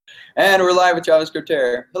And we're live with JavaScript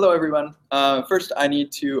Error. Hello, everyone. First, I need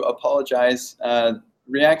to apologize.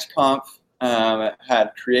 React Conf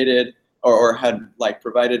had created or had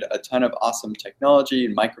provided a ton of awesome technology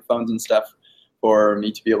and microphones and stuff for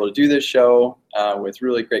me to be able to do this show with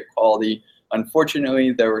really great quality.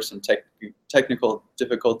 Unfortunately, there were some technical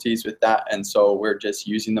difficulties with that, and so we're just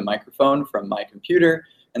using the microphone from my computer.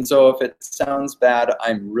 And so if it sounds bad,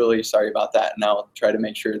 I'm really sorry about that, and I'll try to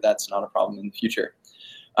make sure that's not a problem in the future.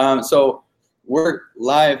 So we're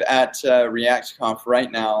live at React Conf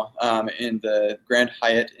right now in the Grand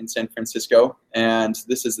Hyatt in San Francisco, and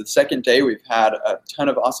this is the second day. We've had a ton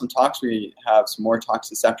of awesome talks. We have some more talks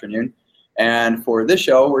this afternoon, and for this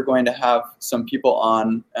show, we're going to have some people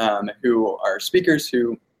on who are speakers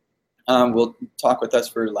who will talk with us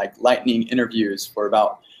for lightning interviews for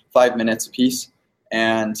about 5 minutes apiece,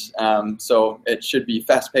 and so it should be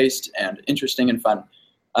fast-paced and interesting and fun.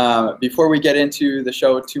 Before we get into the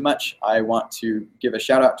show too much, I want to give a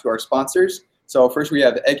shout out to our sponsors. So first we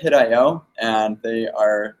have Egghead.io, and they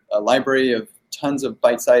are a library of tons of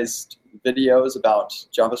bite-sized videos about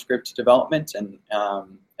JavaScript development and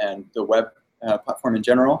the web platform in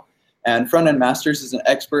general. And Front-End Masters is an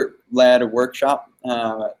expert-led workshop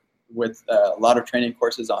with a lot of training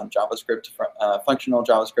courses on JavaScript, functional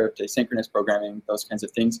JavaScript, asynchronous programming, those kinds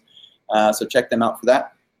of things. So check them out for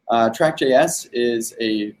that. Track.js is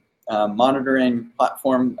a monitoring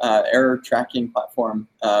platform, error tracking platform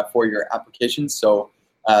for your applications. So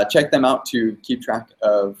check them out to keep track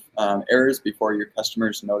of errors before your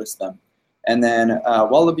customers notice them. And then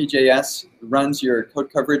Wallaby.js runs your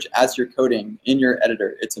code coverage as you're coding in your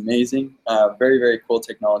editor. It's amazing, very, very cool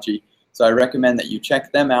technology. So I recommend that you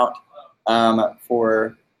check them out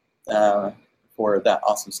for that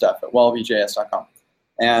awesome stuff at wallabyjs.com.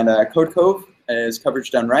 And Code Cove is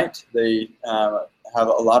coverage done right. They have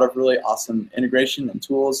a lot of really awesome integration and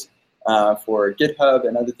tools for GitHub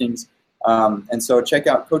and other things. And so check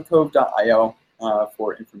out codecove.io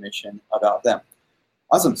for information about them.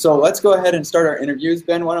 Awesome. So let's go ahead and start our interviews.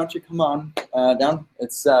 Ben, why don't you come on down?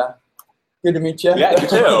 It's good to meet you. Yeah, you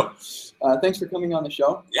too. Thanks for coming on the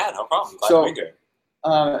show. Yeah, no problem. Glad to be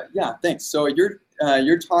here. Yeah, thanks. So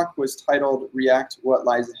your talk was titled React, What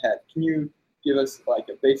Lies Ahead. Can you give us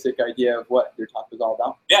a basic idea of what your talk was all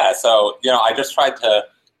about? Yeah, so I just tried to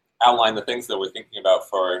outline the things that we're thinking about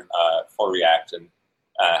for React and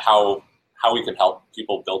how we can help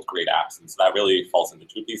people build great apps. And so that really falls into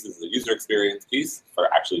two pieces: the user experience piece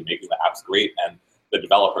for actually making the apps great, and the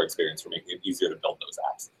developer experience for making it easier to build those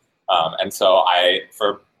apps. And so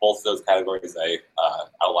for both of those categories, I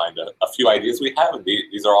outlined a few ideas we have, and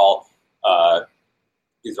these are all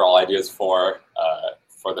ideas for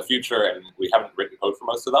the future, and we haven't written code for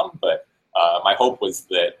most of them, but my hope was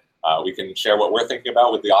that we can share what we're thinking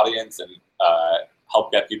about with the audience and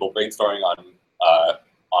help get people brainstorming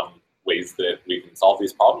on ways that we can solve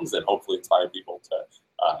these problems, and hopefully inspire people to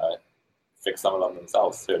fix some of them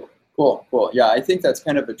themselves too. Cool. Yeah, I think that's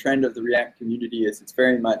kind of a trend of the React community. Is it's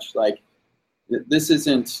very much like this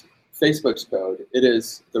isn't Facebook's code, it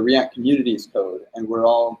is the React community's code, and we're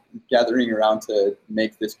all gathering around to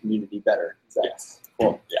make this community better. Yes.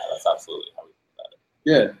 Cool. Yeah, that's absolutely how we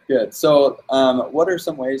do that. Good. So what are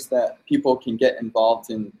some ways that people can get involved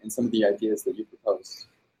in some of the ideas that you proposed?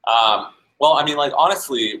 Well, I mean,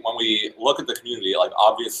 honestly, when we look at the community,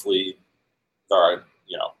 obviously there are,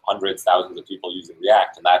 hundreds, thousands of people using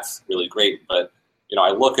React, and that's really great. But, I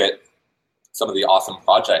look at some of the awesome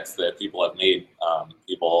projects that people have made.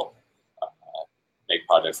 People make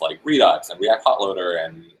projects like Redux and React Hot Loader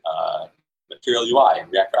and Material UI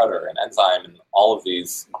and React Router and Enzyme and all of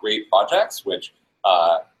these great projects, which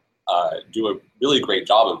do a really great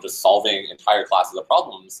job of just solving entire classes of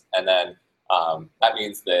problems. And then that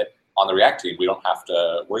means that on the React team, we don't have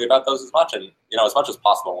to worry about those as much. And as much as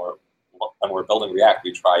possible, when we're building React,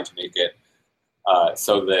 we try to make it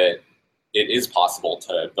so that it is possible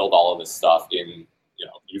to build all of this stuff in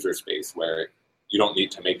user space, where you don't need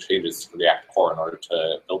to make changes to the React core in order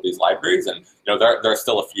to build these libraries. And there are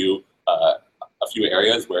still a few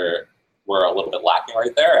areas where we're a little bit lacking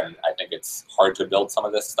right there, and I think it's hard to build some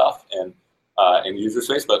of this stuff in user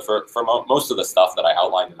space. But for most of the stuff that I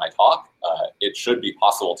outlined in my talk, it should be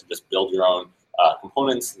possible to just build your own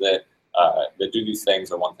components that do these things.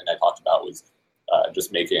 Or one thing I talked about was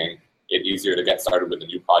just making it easier to get started with a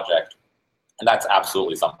new project, and that's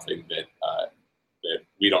absolutely something that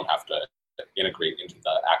we don't have to integrate into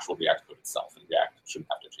the actual React code itself, and React shouldn't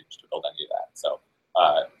have to change to build any of that. So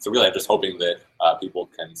really, I'm just hoping that people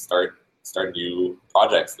can start new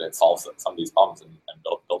projects that solve some of these problems and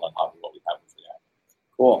build on top of what we have with React.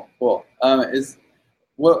 Cool.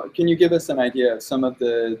 Well, can you give us an idea of some of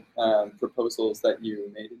the proposals that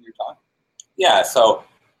you made in your talk? Yeah, so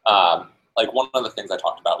like one of the things I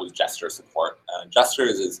talked about was gesture support.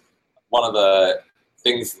 Gestures is one of the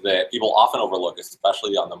things that people often overlook,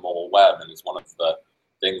 especially on the mobile web, and is one of the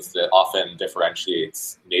things that often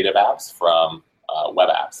differentiates native apps from web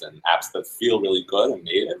apps and apps that feel really good and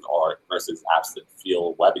native or versus apps that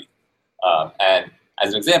feel webby. And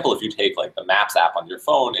as an example, if you take like the Maps app on your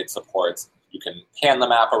phone, it supports, you can pan the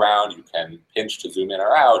map around, you can pinch to zoom in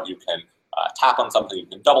or out, you can tap on something, you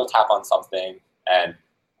can double tap on something, and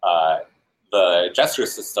the gesture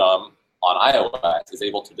system on iOS is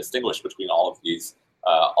able to distinguish between all of these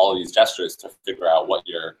gestures to figure out what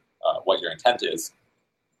your intent is.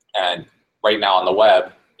 And right now on the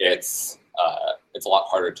web, it's a lot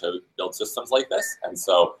harder to build systems like this. And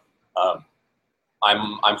so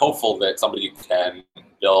I'm hopeful that somebody can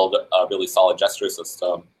build a really solid gesture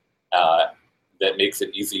system that makes it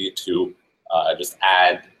easy to just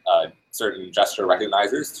add certain gesture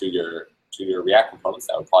recognizers to your React components.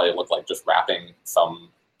 That would probably look like just wrapping some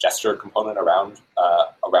gesture component around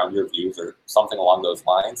your views or something along those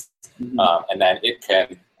lines. Mm-hmm. And then it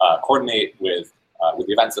can coordinate with the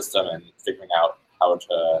event system and figuring out how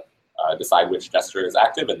to decide which gesture is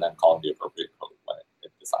active and then call the appropriate code when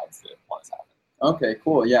it decides that one is happening. Okay,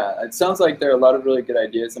 cool. Yeah, it sounds like there are a lot of really good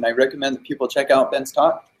ideas, and I recommend that people check out Ben's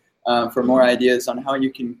talk for more ideas on how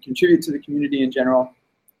you can contribute to the community in general.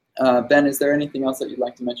 Ben, is there anything else that you'd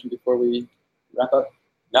like to mention before we wrap up?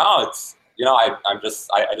 No, it's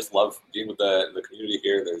I just love being with the community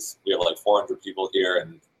here. We have like 400 people here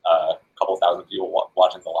and a couple thousand people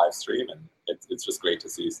watching the live stream, and it's just great to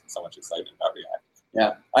see so much excitement about React.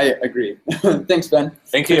 Yeah, I agree. Thanks, Ben.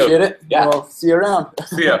 Thank you. Appreciate it. Yeah. We'll see you around.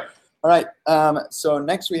 See ya. All right. So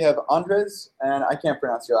next we have Andres, and I can't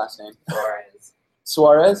pronounce your last name.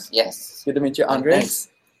 Suarez. Yes. Good to meet you, Andres.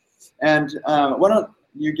 And why don't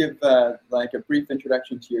you give like a brief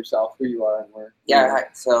introduction to yourself, who you are, and where? Yeah.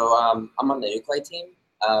 Right. So I'm on the Nuclei team.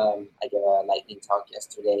 I gave a lightning talk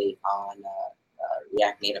yesterday on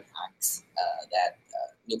React Native hacks that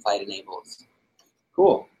Nuclei enables.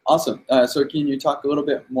 Cool. Awesome. So can you talk a little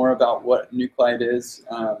bit more about what Nuclei is?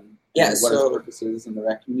 Yeah. And what its purpose is in the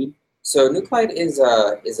React community? So Nuclei is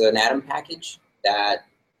an atom package that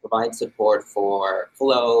provides support for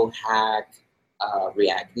Flow, Hack,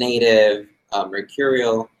 React Native,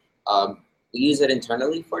 Mercurial. We use it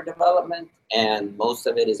internally for development, and most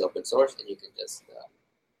of it is open source, and you can just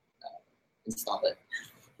install it.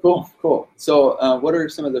 Cool. So what are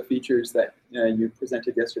some of the features that you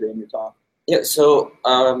presented yesterday in your talk? Yeah, so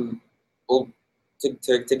well,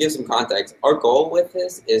 to give some context, our goal with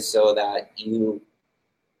this is so that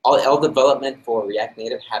all development for React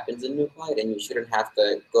Native happens in Nuclei, and you shouldn't have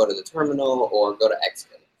to go to the terminal or go to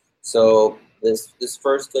Xcode. So this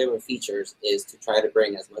first flavor of features is to try to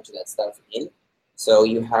bring as much of that stuff in. So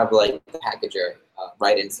you have like the packager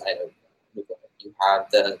right inside of Nuclei. You have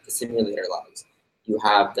the simulator logs. You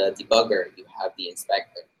have the debugger. You have the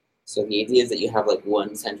inspector. So the idea is that you have like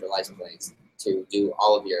one centralized place to do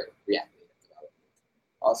all of your React Native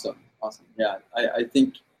development. Awesome. Yeah, I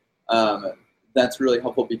think that's really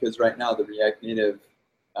helpful because right now the React Native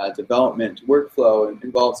development workflow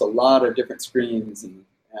involves a lot of different screens and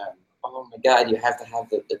oh my God, you have to have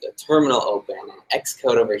the terminal open and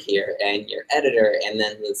Xcode over here and your editor, and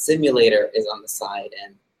then the simulator is on the side,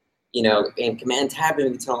 and and command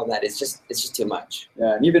tabbing to all that. It's just too much.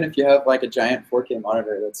 Yeah, and even if you have like a giant 4K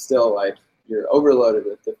monitor, that's still like you're overloaded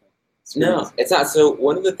with different screens. No, it's not. So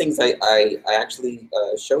one of the things I actually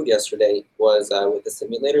showed yesterday was with the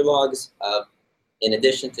simulator logs. In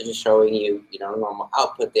addition to just showing you normal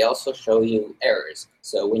output, they also show you errors.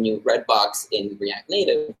 So when you red box in React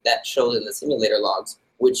Native, that shows in the simulator logs,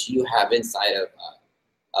 which you have inside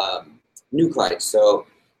of Nuclei. So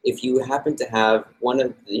if you happen to have one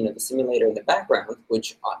of the simulator in the background,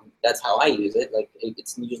 which that's how I use it, like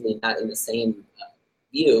it's usually not in the same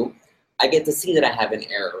view, I get to see that I have an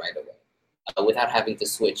error right away without having to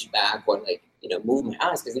switch back or move my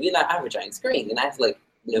eyes, because if you not have a giant screen, then I have to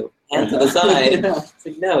hand to the side. Yeah. It's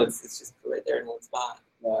like, no, it's just right there in one spot.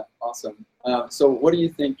 Yeah, awesome. So what do you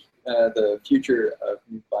think the future of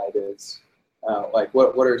Nuclei is? Like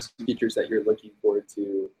what are some features that you're looking forward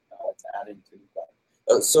to adding to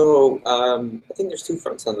Nuclei? So I think there's two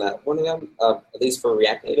fronts on that. One of them, at least for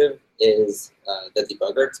React Native, is the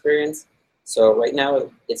debugger experience. So right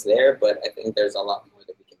now it's there, but I think there's a lot more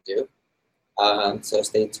that we can do. So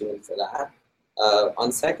stay tuned for that.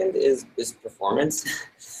 On second is performance.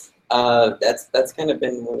 That's kind of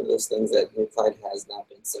been one of those things that Nuclei has not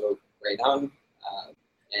been so great on,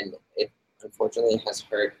 and it unfortunately has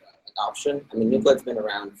hurt adoption. I mean, Nuclea's been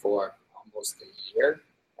around for almost a year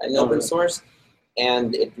in open source,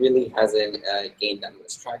 and it really hasn't gained that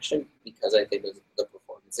much traction because I think of the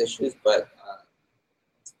performance issues. But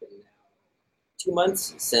it's been now 2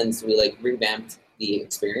 months since we like revamped the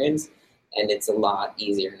experience, and it's a lot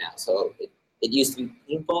easier now. So it used to be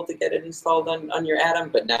painful to get it installed on your Atom,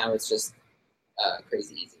 but now it's just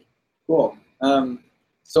crazy easy. Cool.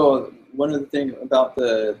 So one of the things about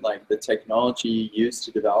the technology used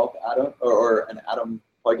to develop Atom or an Atom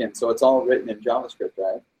plugin, so it's all written in JavaScript,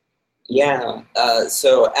 right? Yeah.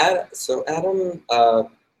 So Atom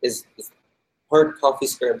is part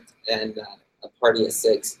CoffeeScript and a part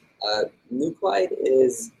ES6. Nuclide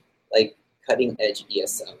is like cutting edge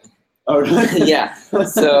ES7. Oh, really? Yeah.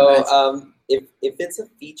 So if it's a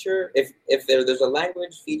feature, if there's a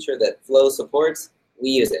language feature that Flow supports, we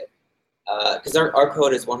use it. Because our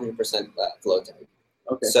code is 100% Flow type.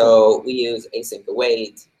 Okay. So we use async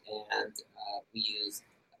await, and we use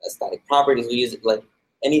static properties. We use like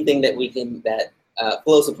anything that we can that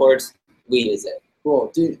Flow supports. We use it.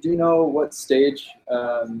 Cool. Do you know what stage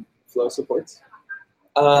Flow supports?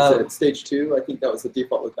 Is it stage 2? I think that was the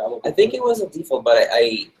default with Babel. I think it was a default, but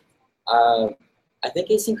I think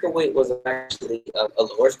async await was actually a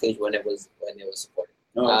lower stage when it was supported.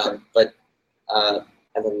 Oh, okay. But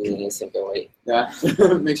I love using async await. Yeah,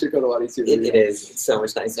 makes your code a lot easier. It is. It's so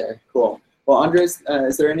much nicer. Cool. Well, Andres,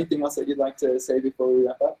 is there anything else that you'd like to say before we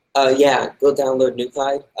wrap up? Yeah, go download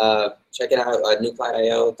Nuclide. Check it out.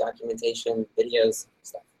 Nuclide.io, documentation, videos,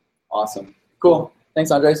 stuff. Awesome. Cool.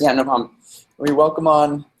 Thanks, Andres. Yeah, no problem. We welcome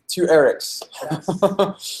on 2 Erics.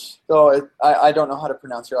 Yes. So I don't know how to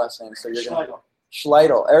pronounce your last name, so you're going to...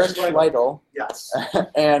 Schleidel. Eric Schleidel. Yes.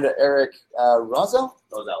 And Eric Rosell?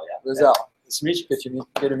 Rosell, yeah. Rosell. Nice to meet you.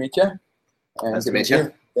 Good to meet you. And Nice to meet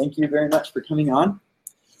you. Thank you very much for coming on.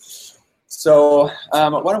 So why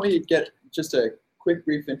don't we get just a quick,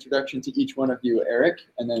 brief introduction to each one of you, Eric,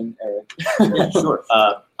 and then Eric. Yeah, sure.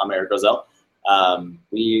 I'm Eric Rosell.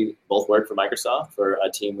 We both work for Microsoft, for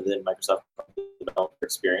a team within Microsoft Developer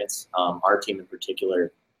Experience. Our team in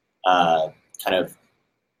particular kind of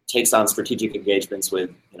takes on strategic engagements with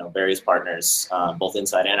various partners, both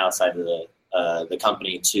inside and outside of the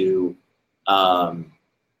company, to a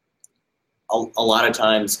lot of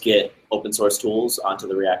times get open source tools onto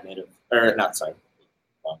the React Native, or not, sorry,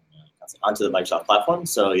 onto the Microsoft platform.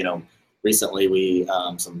 So, recently we,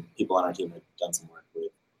 some people on our team have done some work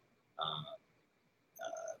with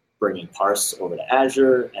bringing Parse over to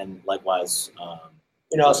Azure, and likewise.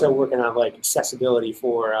 And also working on like accessibility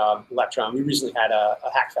for Electron. We recently had a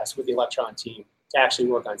Hackfest with the Electron team to actually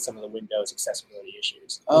work on some of the Windows accessibility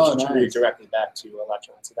issues, which contribute directly back to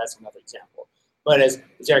Electron. So that's another example. But as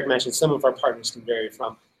Eric mentioned, some of our partners can vary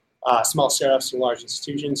from small startups to large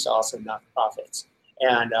institutions, to also not-for-profits.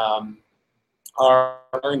 And our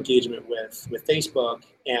engagement with Facebook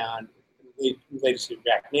and related to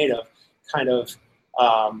React Native kind of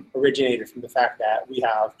originated from the fact that we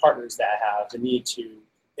have partners that have the need to,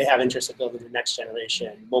 they have interest in building the next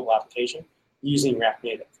generation mobile application using React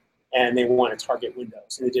Native, and they want to target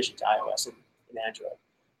Windows in addition to iOS and Android.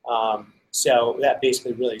 So that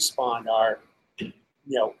basically really spawned our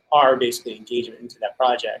basically engagement into that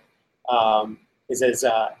project. Is as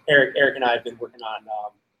Eric and I have been working on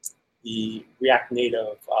the React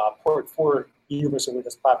Native port for Universal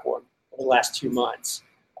Windows Platform over the last 2 months.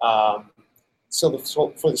 So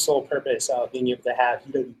for the sole purpose of being able to have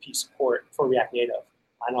UWP support for React Native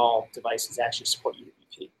on all devices actually support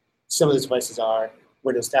UWP. Some of the devices are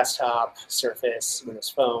Windows Desktop, Surface, Windows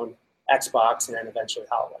Phone, Xbox, and then eventually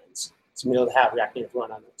HoloLens. So we're able to have React Native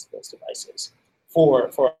run on those devices for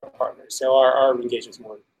our partners. So our engagement is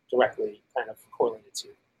more directly kind of correlated to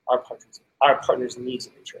our partners' needs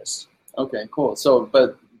and interests. Okay, cool. So,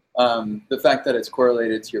 but the fact that it's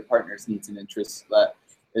correlated to your partners' needs and interests, that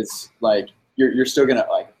is like, you're still gonna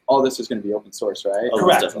all this is gonna be open source, right? Oh,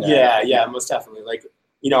 correct. Yeah, most definitely. Like,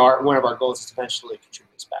 one of our goals is to eventually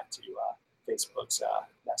contribute this back to Facebook's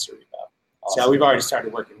master repo. Awesome. So we've already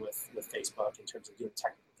started working with Facebook in terms of doing a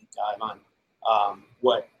technical deep dive on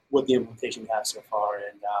what the implementation we have so far,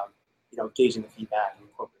 and gauging the feedback and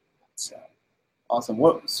incorporating that. So awesome.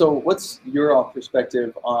 What's your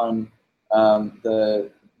perspective on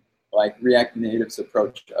the React Native's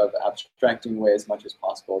approach of abstracting away as much as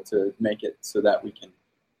possible to make it so that we can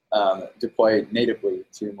deploy natively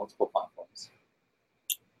to multiple platforms?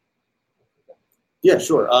 Yeah,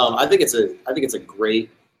 sure. I think it's a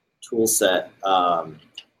great tool set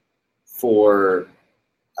for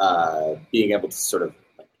being able to sort of.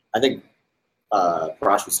 I think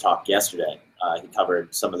Parash's talk yesterday He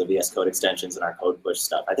covered some of the VS Code extensions and our code push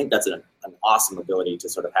stuff. I think that's an awesome ability to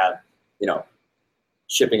sort of have,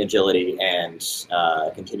 shipping agility and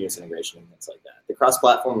continuous integration and things like that. The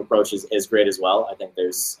cross-platform approach is great as well. I think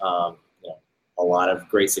there's a lot of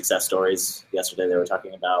great success stories. Yesterday they were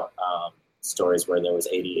talking about stories where there was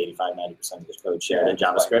 80, 85, 90% of the code shared in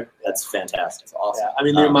JavaScript. That's fantastic. It's awesome. Yeah, I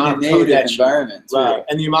mean, the amount of code that environment too. Right,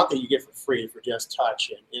 and the amount that you get for free for just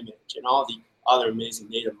touch and image and all the other amazing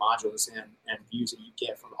native modules and views that you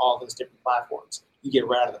get from all those different platforms. You get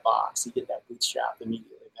right out of the box. You get that bootstrap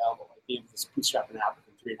immediately available. Like being able to bootstrap an app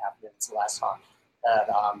within 3.5 minutes, the last time that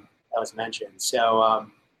was mentioned. So,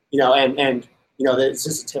 it's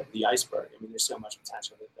just a tip of the iceberg. I mean, there's so much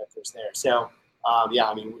potential that there's there. So,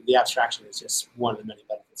 the abstraction is just one of the many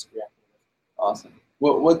benefits of React Native. Awesome.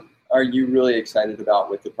 What are you really excited about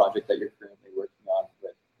with the project that you're currently working on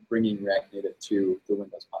with bringing React Native to the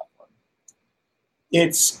Windows platform?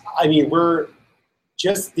 We're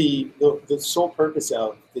just the sole purpose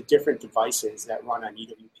of the different devices that run on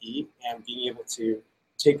UWP and being able to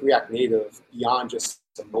take React Native beyond just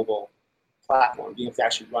a mobile platform, being able to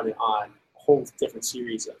actually run it on a whole different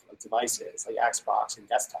series of devices like Xbox and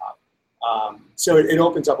desktop. So it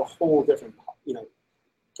opens up a whole different,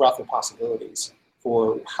 breadth of possibilities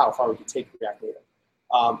for how far we can take React Native.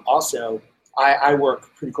 Also, I work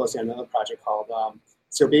pretty closely on another project called,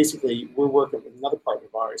 so basically we're working with another partner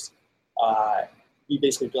of ours. We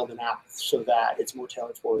basically build an app so that it's more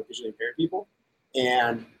tailored for visually impaired people.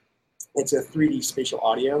 And it's a 3D spatial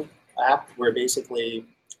audio app where basically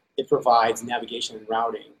it provides navigation and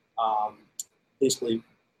routing, basically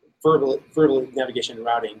verbal navigation and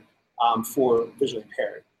routing for visually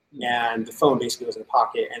impaired. And the phone basically goes in the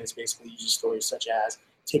pocket and it's basically using stories such as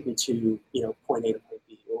take me to point A to point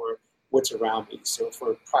B or what's around me. So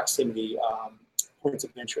for proximity points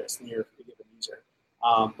of interest near a given user.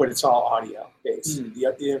 But it's all audio based.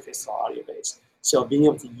 The interface is all audio based. So being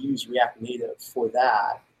able to use React Native for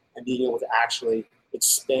that and being able to actually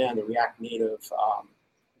expand the React Native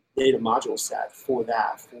data module set for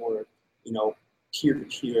that, for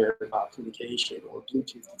peer-to-peer communication or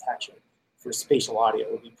Bluetooth detection for spatial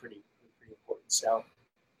audio would be pretty important. So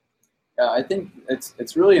I think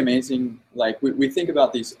it's really amazing. Like we think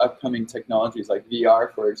about these upcoming technologies like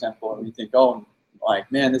VR, for example, and we think, oh,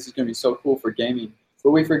 like, man, this is going to be so cool for gaming.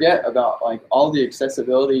 But we forget about like all the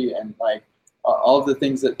accessibility and like all of the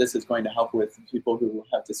things that this is going to help with people who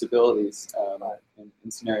have disabilities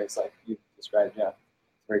in scenarios like you described. Yeah,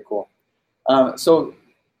 very cool. So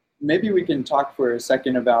maybe we can talk for a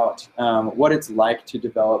second about what it's like to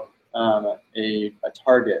develop a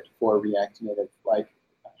target for React Native. Like,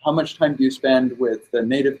 how much time do you spend with the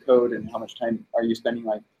native code, and how much time are you spending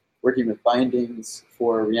like working with bindings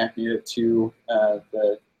for React Native to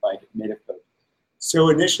the native code? So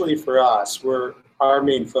initially for us, our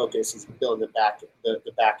main focus is building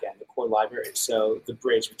the back end, the core library. So the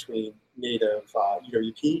bridge between native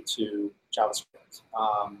UWP to JavaScript.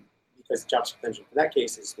 Because the JavaScript engine for that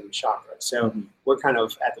case is going to be Chakra. So we're kind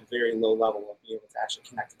of at the very low level of being able to actually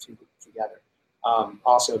connect the two together.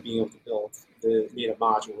 Also being able to build the native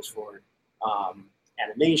modules for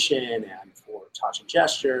animation and for touch and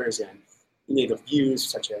gestures and native views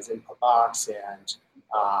such as input box and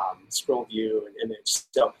scroll view and image.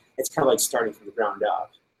 So it's kind of like starting from the ground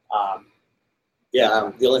up.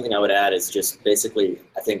 The only thing I would add is just basically,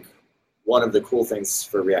 I think one of the cool things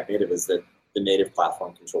for React Native is that the native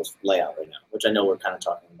platform controls layout right now, which I know we're kind of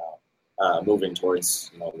talking about moving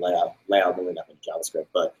towards layout moving up into JavaScript,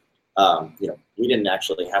 but we didn't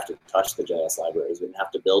actually have to touch the JS libraries. We didn't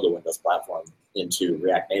have to build a Windows platform into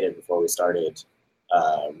React Native before we started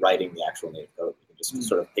writing the actual native code. We can just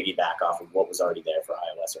sort of piggyback off of what was already there for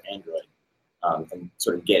iOS or Android and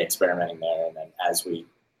sort of get experimenting there, and then as we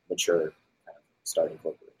mature, kind of start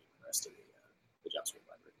incorporating the rest of the JavaScript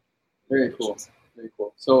library. Very cool. Very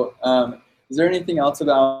cool. So is there anything else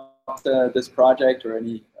about this project, or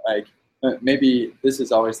any, like, maybe this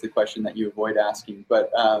is always the question that you avoid asking,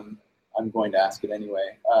 but I'm going to ask it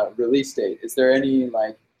anyway. Release date. Is there any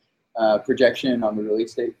projection on the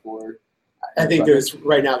release date for? I think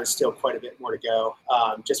right now there's still quite a bit more to go.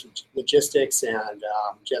 Just logistics and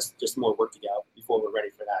just more work to go before we're ready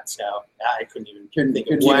for that. So I couldn't think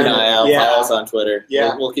of keep an eye out. Follow us on Twitter.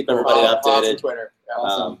 Yeah, we'll keep everybody updated. On Twitter.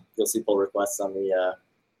 Awesome. You'll see pull requests on the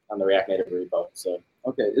React Native repo. So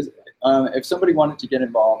okay, if somebody wanted to get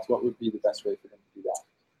involved, what would be the best way for them to do that?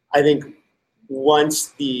 I think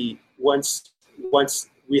once we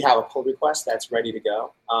have a pull request that's ready to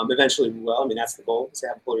go, eventually we will. I mean, that's the goal, is to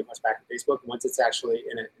have a pull request back to Facebook. Once it's actually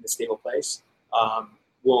in a stable place,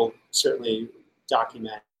 we'll certainly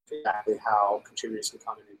document exactly how contributors can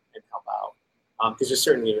come in and help out. because there's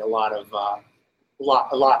certainly a lot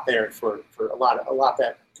there for a lot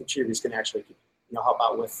that contributors can actually help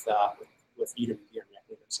out with Udemy and React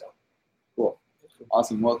Native. So cool,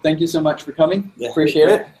 awesome. Well, thank you so much for coming. Yeah. Appreciate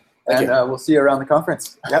it, and we'll see you around the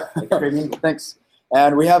conference. Yep, thanks.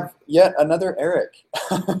 And we have yet another Eric.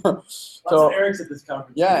 Lots of Erics at this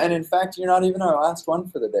conference. Yeah, and in fact, you're not even our last one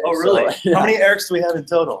for the day. Oh, really? So, yeah. How many Erics do we have in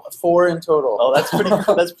total? 4 in total. Oh,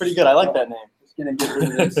 that's pretty good. I like that name. Just gonna get rid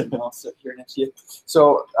of this, and I'll sit here next to you.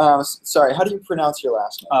 So, sorry, how do you pronounce your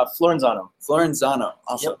last name? Florenzano. Florenzano.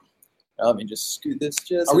 Awesome. Yep. Let me just scoot this.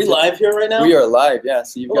 Are we live here right now? We are live. Yeah.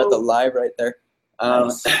 So you've got the Hello. live right there.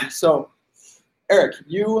 Nice. So, Eric,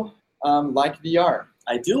 you like VR.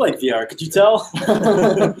 I do like VR. Could you tell?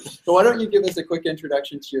 So why don't you give us a quick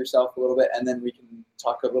introduction to yourself a little bit, and then we can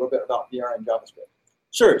talk a little bit about VR and JavaScript.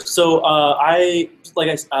 Sure. So I've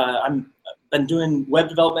been doing web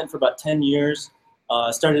development for about 10 years.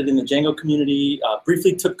 Started in the Django community.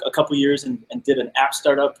 Briefly took a couple years and did an app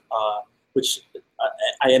startup, which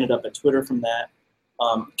I ended up at Twitter from that.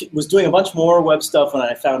 Was doing a bunch more web stuff when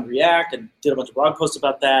I found React and did a bunch of blog posts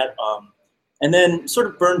about that. And then sort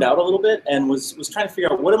of burned out a little bit and was trying to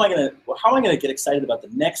figure out how am I gonna get excited about the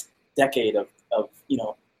next decade of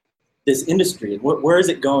this industry, and where is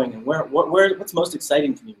it going, and what's most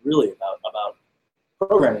exciting to me really about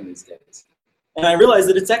programming these days. And I realized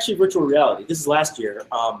that it's actually virtual reality. This is last year.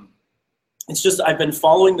 It's just I've been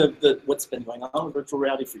following what's been going on with virtual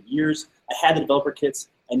reality for years. I had the developer kits.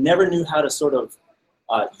 I never knew how to sort of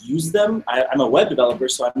use them. I'm a web developer,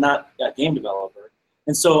 so I'm not a game developer.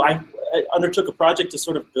 And so I undertook a project to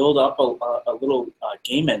sort of build up a little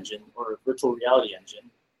game engine or a virtual reality engine,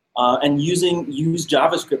 and use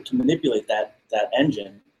JavaScript to manipulate that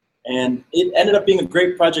engine. And it ended up being a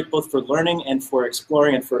great project both for learning and for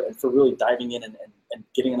exploring and for really diving in and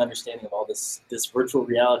getting an understanding of all this virtual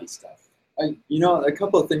reality stuff. A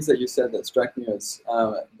couple of things that you said that struck me was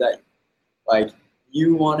that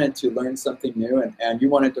you wanted to learn something new and you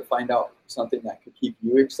wanted to find out something that could keep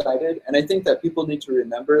you excited. And I think that people need to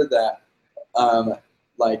remember that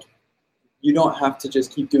you don't have to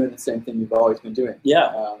just keep doing the same thing you've always been doing.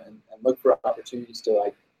 Yeah. And look for opportunities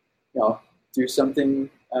to do something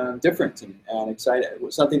different and exciting,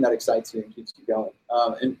 something that excites you and keeps you going.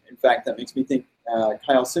 In fact, that makes me think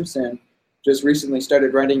Kyle Simpson just recently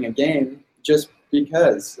started writing a game just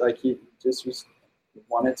because he just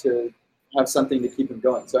wanted to have something to keep him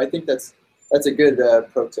going. So I think that's a good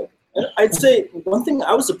pro tip. And I'd say one thing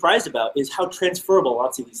I was surprised about is how transferable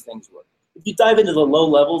lots of these things were. If you dive into the low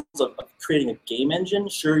levels of creating a game engine,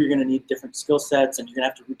 sure, you're going to need different skill sets and you're going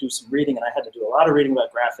to have to do some reading, and I had to do a lot of reading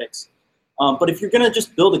about graphics. But if you're going to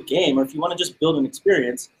just build a game, or if you want to just build an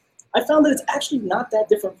experience, I found that it's actually not that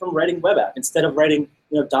different from writing web app. Instead of writing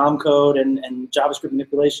DOM code and JavaScript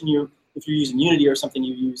manipulation, if you're using Unity or something,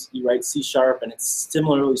 you write C#, and it's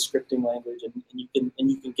similarly scripting language, and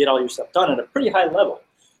you can get all your stuff done at a pretty high level.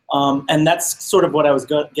 And that's sort of what I was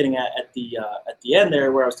getting at the end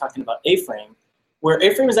there, where I was talking about A-Frame, where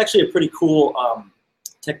A-Frame is actually a pretty cool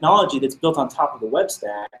technology that's built on top of the web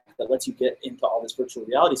stack that lets you get into all this virtual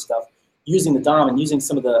reality stuff using the DOM and using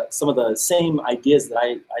some of the same ideas that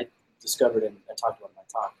I discovered and talked about in my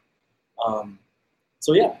talk.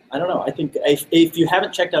 So yeah, I don't know. I think if you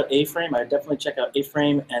haven't checked out A-Frame, I'd definitely check out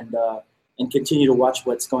A-Frame and continue to watch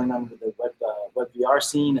what's going on with the web VR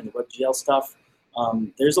scene and the WebGL stuff.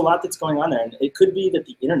 There's a lot that's going on there, and it could be that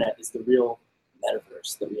the internet is the real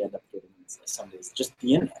metaverse that we end up getting some days. Just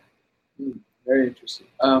the internet. Very interesting.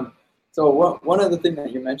 So one other thing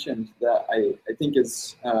that you mentioned that I think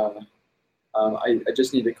is I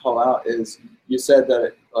just need to call out is you said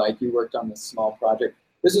that you worked on this small project.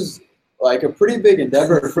 This is a pretty big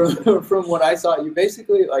endeavor from what I saw. You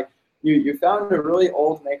basically you found a really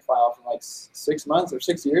old makefile from 6 months or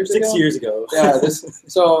 6 years ago. 6 years ago. Yeah.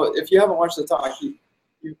 So if you haven't watched the talk,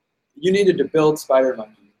 you needed to build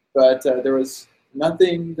SpiderMonkey, but there was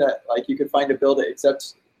nothing that you could find to build it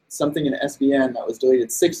except something in SVN that was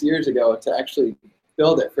deleted 6 years ago to actually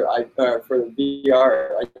build it for the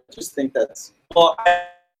VR. I just think that's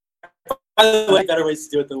better ways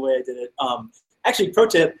to do it the way I did it. Actually, pro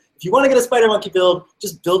tip: if you want to get a SpiderMonkey build,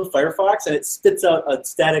 just build Firefox, and it spits out a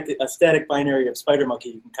static binary of SpiderMonkey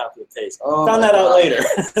you can copy and paste. Found that out later.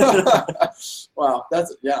 Wow,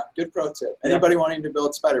 that's good pro tip. Anybody wanting to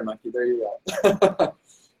build SpiderMonkey, there you go.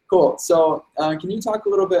 Cool. So, can you talk a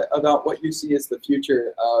little bit about what you see as the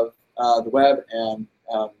future of the web and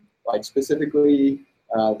specifically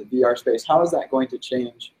the VR space? How is that going to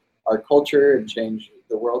change our culture and change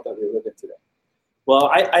the world that we live in today?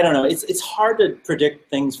 Well, I don't know. It's hard to predict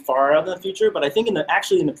things far out in the future, but I think in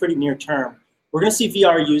the pretty near term, We're going to see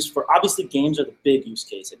VR used for, obviously games are the big use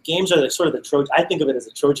case. And games are sort of the Trojan, I think of it as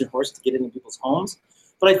a Trojan horse to get it in people's homes.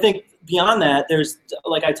 But I think beyond that, there's,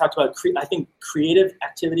 like I talked about, I think creative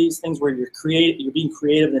activities, things where you're being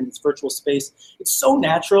creative in this virtual space. It's so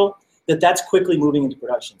natural that that's quickly moving into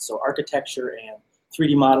production. So architecture and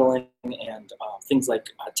 3D modeling and things like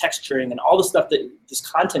texturing and all the stuff that this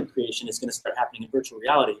content creation is going to start happening in virtual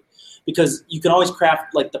reality, because you can always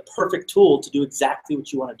craft like the perfect tool to do exactly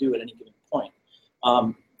what you want to do at any given point.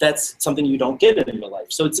 That's something you don't get in real life.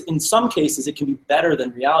 So it's, in some cases, it can be better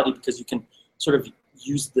than reality because you can sort of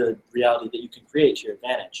use the reality that you can create to your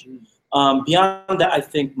advantage. Beyond that, I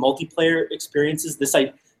think multiplayer experiences,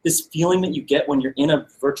 this feeling that you get when you're in a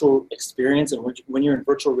virtual experience and when you're in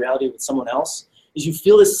virtual reality with someone else, is you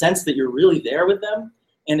feel this sense that you're really there with them.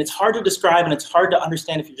 And it's hard to describe and it's hard to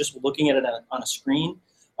understand if you're just looking at it on a screen.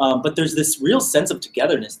 But there's this real sense of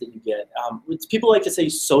togetherness that you get. People like to say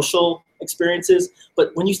social experiences,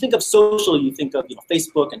 but when you think of social, you think of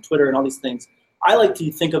Facebook and Twitter and all these things. I like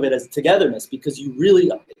to think of it as togetherness, because you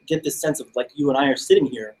really get this sense of, like, you and I are sitting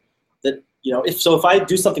here, that if I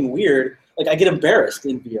do something weird, like, I get embarrassed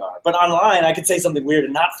in VR, but online I could say something weird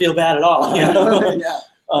and not feel bad at all. Yeah.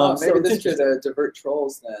 Maybe this should divert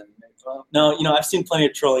trolls then. No, I've seen plenty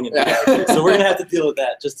of trolling in VR, so we're gonna have to deal with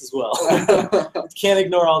that just as well. Can't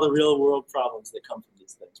ignore all the real world problems that come from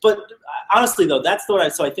these things. But honestly, though, that's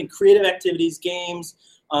so I think creative activities, games,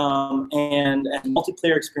 and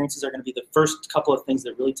multiplayer experiences are going to be the first couple of things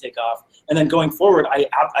that really take off. And then going forward,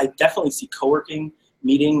 I definitely see co-working,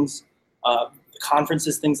 meetings,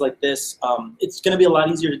 conferences, things like this. It's going to be a lot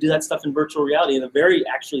easier to do that stuff in virtual reality in a very,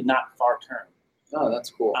 actually, not far term. Oh, that's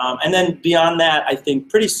cool. And then beyond that, I think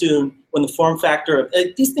pretty soon, when the form factor of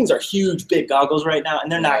these things are huge, big goggles right now,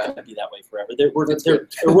 and they're not going to be that way forever.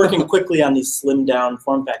 They're working quickly on these slimmed down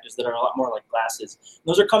form factors that are a lot more like glasses.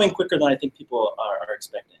 Those are coming quicker than I think people are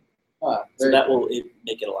expecting. So that will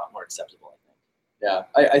make it a lot more acceptable, I think.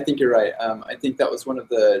 Yeah, I think you're right. I think that was one of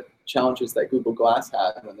the challenges that Google Glass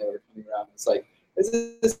had when they were coming around. It's like, this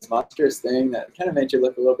is this monstrous thing that kind of made you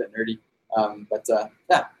look a little bit nerdy. But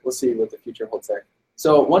yeah, we'll see what the future holds there.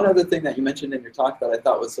 So one other thing that you mentioned in your talk that I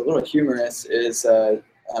thought was a little humorous is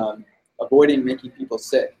avoiding making people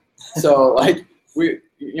sick. So like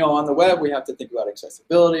on the web, we have to think about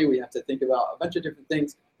accessibility. We have to think about a bunch of different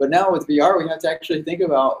things. But now with VR, we have to actually think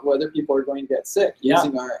about whether people are going to get sick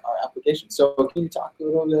using our application. So can you talk a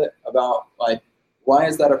little bit about, like, why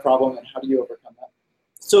is that a problem and how do you overcome that?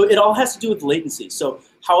 So it all has to do with latency. So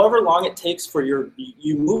however long it takes for you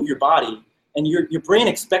move your body, and your brain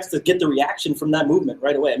expects to get the reaction from that movement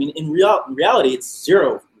right away. I mean, in reality, it's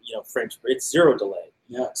zero frames, it's zero delay.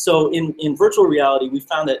 Yeah. So in virtual reality, we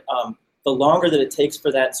found that the longer that it takes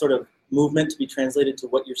for that sort of movement to be translated to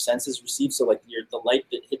what your senses receive, so like the light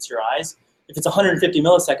that hits your eyes, if it's 150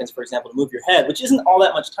 milliseconds, for example, to move your head, which isn't all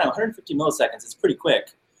that much time, 150 milliseconds is pretty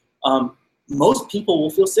quick, most people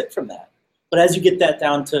will feel sick from that. But as you get that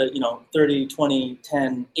down to 30, 20,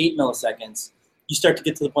 10, 8 milliseconds, you start to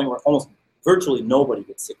get to the point where almost virtually nobody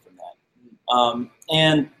gets sick from that.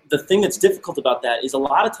 And the thing that's difficult about that is a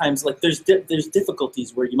lot of times, like, there's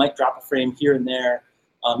difficulties where you might drop a frame here and there.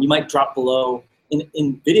 You might drop below.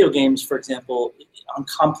 In video games, for example, on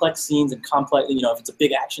complex scenes and complex, if it's a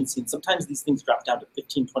big action scene, sometimes these things drop down to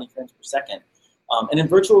 15, 20 frames per second. And in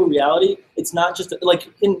virtual reality, it's not just like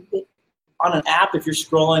on an app, if you're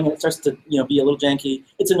scrolling and it starts to be a little janky,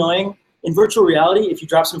 it's annoying. In virtual reality, if you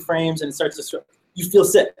drop some frames and it starts to, you feel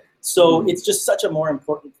sick. So it's just such a more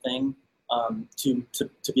important thing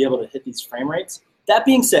to be able to hit these frame rates. That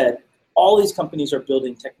being said, all these companies are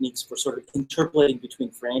building techniques for sort of interpolating between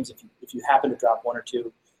frames if you happen to drop one or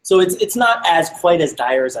two. So it's not quite as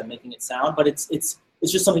dire as I'm making it sound, but it's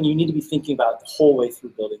just something you need to be thinking about the whole way through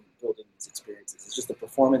building these experiences. It's just the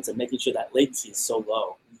performance and making sure that latency is so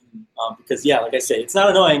low. Because like I say, it's not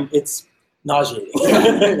annoying, it's nauseating.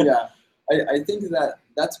 Yeah, I think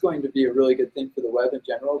that's going to be a really good thing for the web in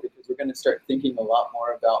general, because we're going to start thinking a lot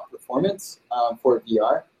more about performance for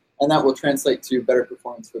VR, and that will translate to better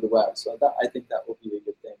performance for the web. So I think that will be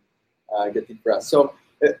a good thing for us. So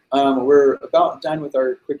we're about done with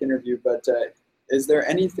our quick interview, but is there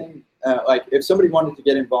anything, like, if somebody wanted to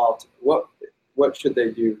get involved, what should they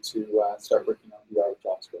do to start working on VR with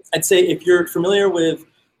JavaScript? I'd say if you're familiar with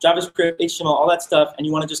JavaScript, HTML, all that stuff, and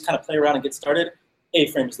you want to just kind of play around and get started,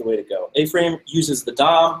 A-Frame is the way to go. A-Frame uses the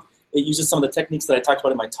DOM. It uses some of the techniques that I talked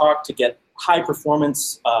about in my talk to get high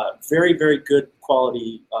performance, very, very good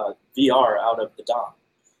quality VR out of the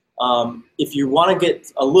DOM. If you want to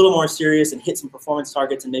get a little more serious and hit some performance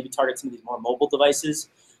targets and maybe target some of these more mobile devices,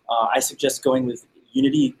 I suggest going with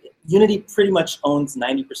Unity. Unity pretty much owns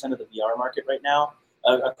 90% of the VR market right now,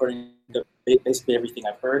 according to basically everything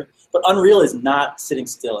I've heard. But Unreal is not sitting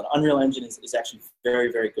still, and Unreal Engine is actually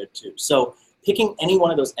very, very good too. So picking any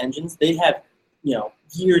one of those engines, they have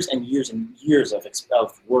years and years and years of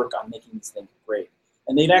work on making these things great,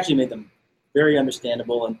 and they've actually made them very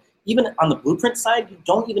understandable. And even on the blueprint side, you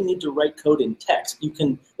don't even need to write code in text.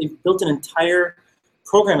 They've built an entire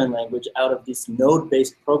programming language out of this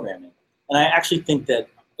node-based programming. And I actually think that,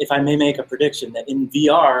 if I may make a prediction, that in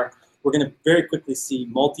VR, we're going to very quickly see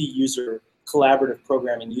multi-user collaborative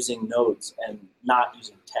programming using nodes and not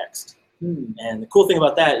using text. And the cool thing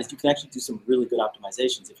about that is you can actually do some really good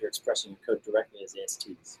optimizations if you're expressing your code directly as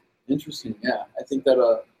ASTs. Interesting, yeah. I think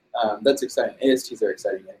that's exciting. ASTs are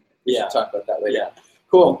exciting. We should talk about that later. Yeah.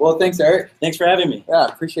 Cool. Well, thanks, Eric. Thanks for having me. Yeah,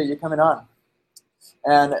 appreciate you coming on.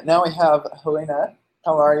 And now we have Helena.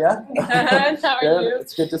 How are you? How are you?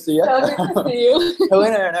 It's good to see you. So good to see you.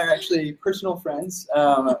 Helena and I are actually personal friends.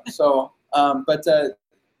 Why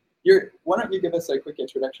don't you give us a quick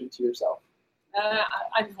introduction to yourself?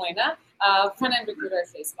 I'm Helena, front-end recruiter at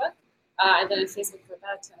Facebook. I've been at Facebook for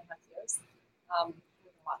about 2.5 years.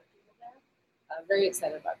 With a lot of people there. Very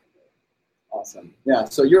excited about recruiting. Awesome. Yeah.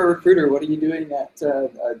 So you're a recruiter. What are you doing at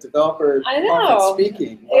Developer Conf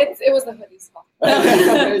Speaking? It was the hoodie spot.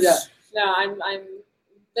 Yeah. No, I'm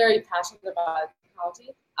very passionate about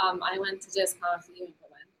technology. I went to jsAir in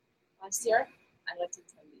Berlin last year. I looked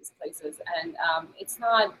into these places, and it's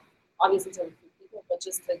not obviously to recruit people, but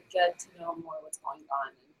just to get to know more what's going on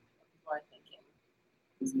and what people are thinking.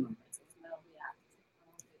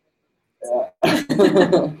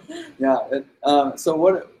 Yeah. So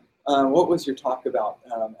what was your talk about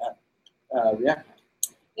at React Conf?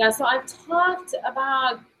 Yeah, so I've talked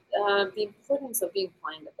about the importance of being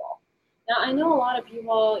findable. Now, I know a lot of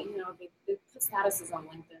people, they put statuses on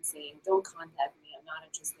LinkedIn saying, don't contact me, I'm not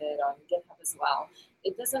interested, on GitHub as well.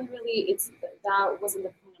 It doesn't really, that wasn't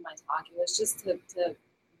the point of my talk. It was just to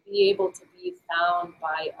be able to be found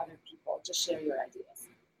by other people, just share your ideas.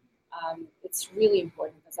 It's really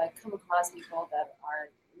important because I come across people that are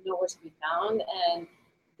nowhere to be found, and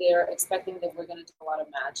they're expecting that we're going to do a lot of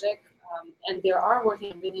magic. And they are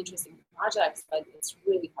working on really interesting projects, but it's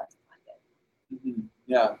really hard to find it. Mm-hmm.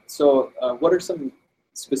 Yeah. So what are some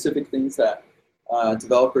specific things that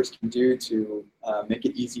developers can do to make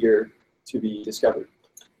it easier to be discovered?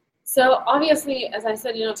 So obviously, as I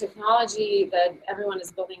said, technology that everyone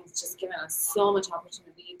is building has just given us so much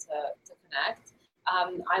opportunity to connect.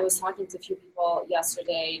 I was talking to a few people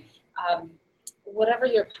yesterday. Whatever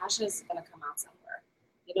your passion is going to come out somewhere.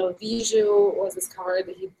 Viju was discovered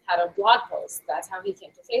that he had a blog post. That's how he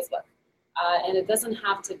came to Facebook. And it doesn't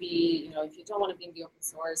have to be, if you don't want to be in the open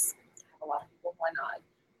source, I have a lot of people who are not.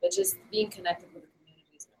 But just being connected with the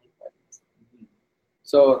community is really important. Mm-hmm.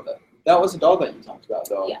 So that was a doll that you talked about,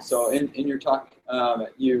 though. Yes. So in your talk,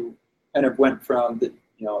 you kind of went from the,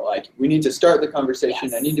 we need to start the conversation.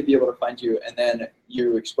 Yes. I need to be able to find you, and then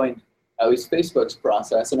you explained at least Facebook's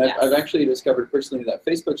process. And I've actually discovered personally that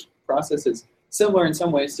Facebook's process is similar in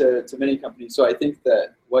some ways to many companies. So I think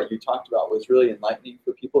that what you talked about was really enlightening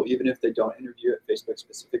for people, even if they don't interview at Facebook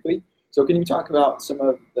specifically. So can you talk about some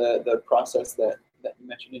of the process that you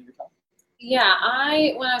mentioned in your talk? Yeah,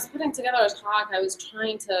 when I was putting together a talk, I was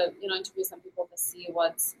trying to interview some people to see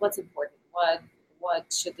what's important.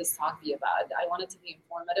 What should this talk be about? I wanted to be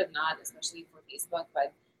informative, not especially for Facebook,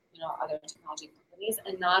 but other technology companies,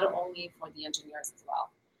 and not only for the engineers as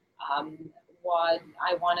well. What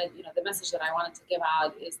I wanted, the message that I wanted to give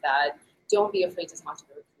out is that don't be afraid to talk to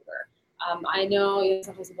the recruiter. I know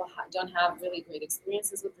sometimes people don't have really great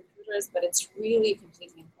experiences with recruiters, but it's really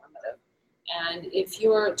completely informative. And if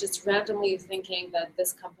you're just randomly thinking that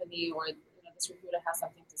this company or this recruiter has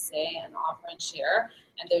something to say and offer and share,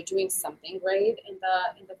 and they're doing something great in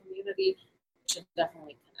the community, you should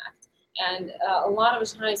definitely connect. And a lot of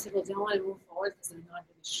times people don't want to move forward because they're not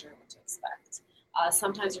really sure what to expect.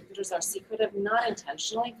 Sometimes recruiters are secretive, not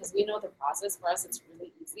intentionally, because we know the process. For us, it's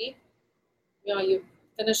really easy. You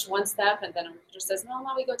finish one step, and then a recruiter says, no,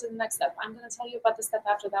 we go to the next step. I'm going to tell you about the step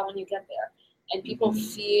after that when you get there. And people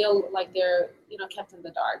feel like they're, kept in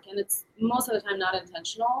the dark. And it's most of the time not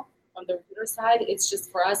intentional from the recruiter side. It's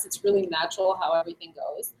just, for us, it's really natural how everything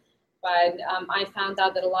goes. But I found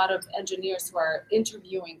out that a lot of engineers who are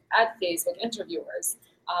interviewing at Facebook, interviewers,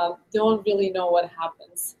 don't really know what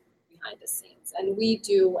happens behind the scenes. And we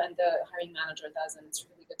do, and the hiring manager does, and it's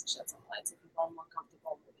really good to shed some light so people are more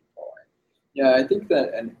comfortable moving forward. Yeah, I think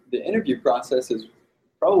that the interview process is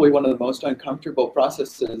probably one of the most uncomfortable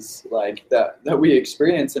processes that we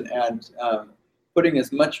experience, and putting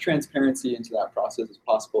as much transparency into that process as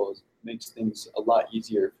possible makes things a lot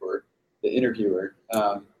easier for the interviewer.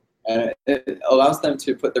 And it allows them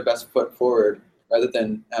to put their best foot forward rather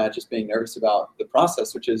than just being nervous about the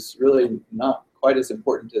process, which is really not quite as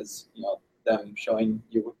important as them showing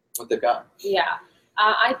you what they've got. Yeah,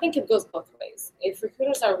 I think it goes both ways. If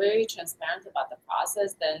recruiters are very transparent about the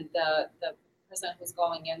process, then the person who's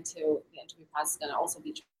going into the interview process is going to also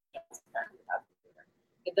be transparent with that recruiter.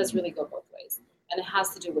 It does really go both ways, and it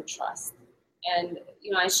has to do with trust. And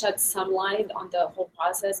I shed some light on the whole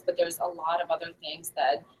process, but there's a lot of other things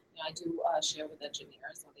that I do share with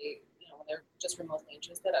engineers when they, when they're just remotely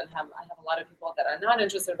interested. I have a lot of people that are not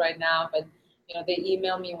interested right now, but they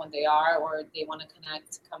email me when they are, or they want to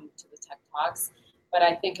connect, come to the tech talks. But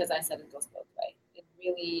I think, as I said, it goes both ways.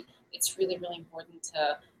 It's really, really important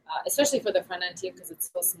to, especially for the front end team, because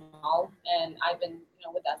it's so small. And I've been,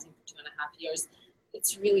 with that team for 2.5 years.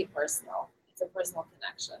 It's really personal. It's a personal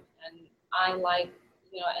connection, and I like,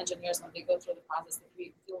 engineers when they go through the process,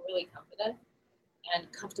 they feel really confident and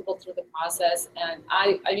comfortable through the process. And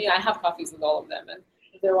I have coffees with all of them, and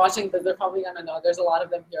if they're watching this, they're probably gonna know there's a lot of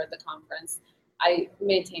them here at the conference. I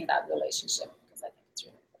maintain that relationship because I think it's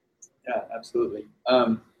really important. Yeah, absolutely.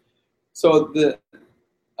 So the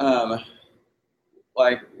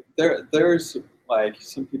there's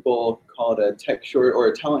some people call it a tech short or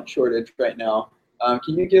a talent shortage right now.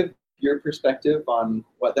 Can you give your perspective on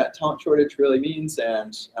what that talent shortage really means,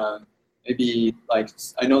 and maybe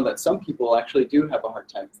I know that some people actually do have a hard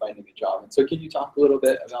time finding a job, and so can you talk a little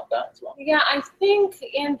bit about that as well? Yeah, I think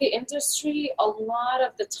in the industry, a lot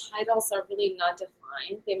of the titles are really not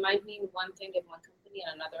defined. They might mean one thing in one company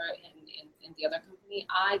and another in the other company.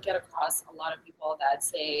 I get across a lot of people that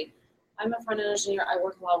say, I'm a front-end engineer, I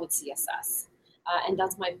work a lot with CSS, and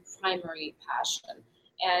that's my primary passion.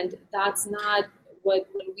 And that's not when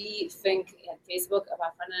we think at Facebook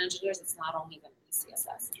about front-end engineers, it's not only going to be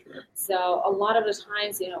CSS. Sure. So a lot of the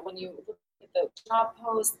times, when you look at the job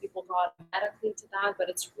post, people go automatically to that, but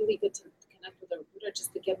it's really good to connect with a recruiter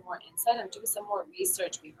just to get more insight and do some more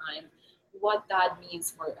research behind what that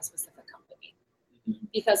means for a specific company. Mm-hmm.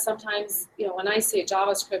 Because sometimes, when I say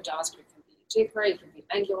JavaScript can be jQuery, it can be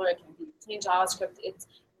Angular, it can be plain JavaScript. It's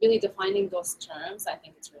really defining those terms. I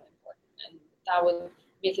think it's really important, and that would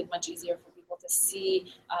make it much easier for people to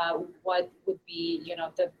see what would be,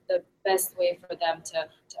 the best way for them to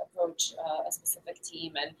approach a specific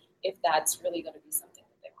team, and if that's really going to be something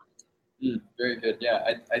that they want to do. Very good.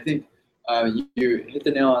 Yeah, I think you hit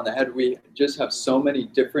the nail on the head. We just have so many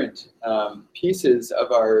different pieces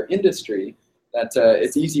of our industry that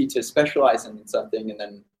it's easy to specialize in something, and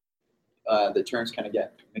then the terms kind of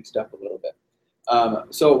get mixed up a little bit.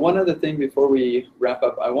 So one other thing before we wrap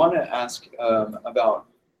up, I want to ask about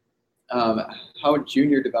how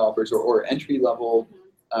junior developers or entry-level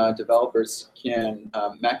developers can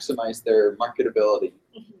maximize their marketability.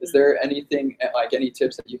 Mm-hmm. Is there anything, any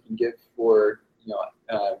tips that you can give for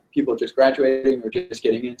people just graduating or just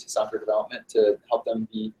getting into software development to help them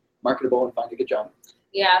be marketable and find a good job?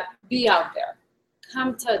 Yeah, be out there.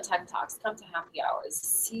 Come to tech talks, come to happy hours,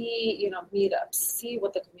 see meetups, see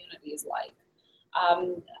what the community is like.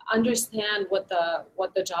 Understand what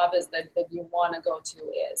the job is that you want to go to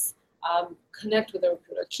is. Connect with a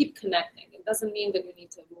recruiter. Keep connecting. It doesn't mean that you need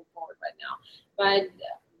to move forward right now, but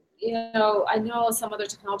I know some other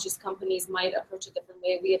technologies companies might approach it a different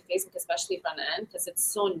way. We at Facebook, especially front end, because it's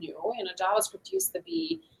so new. JavaScript used to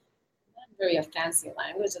be not very a fancy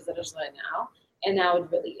language as it is right now, and now it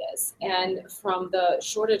really is. And from the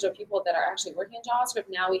shortage of people that are actually working in JavaScript,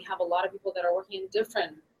 now we have a lot of people that are working in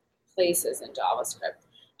different places in JavaScript.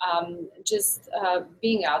 Just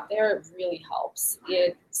being out there really helps.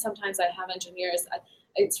 Sometimes I have engineers,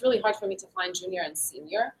 it's really hard for me to find junior and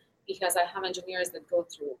senior because I have engineers that go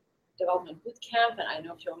through development boot camp, and I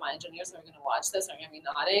know a few of my engineers are going to watch this, are going to be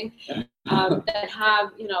nodding, that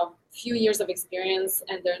have, few years of experience,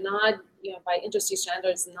 and they're not, by industry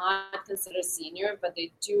standards, not considered senior, but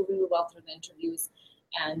they do really well through the interviews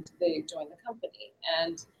and they join the company.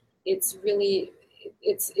 And it's really,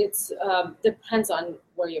 it's depends on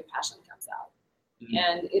where your passion comes out. Mm-hmm.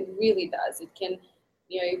 And it really does. It can,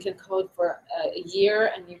 you can code for a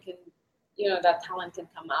year, and you can, that talent can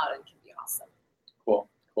come out and can be awesome. Cool.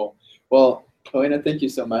 Well, Helena, thank you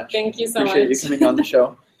so much. Thank you so much. Appreciate you coming on the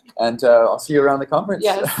show. And I'll see you around the conference.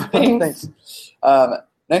 Yes, thanks.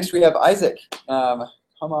 Next, we have Isaac. Come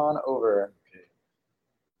on over.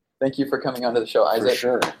 Thank you for coming onto the show, Isaac. For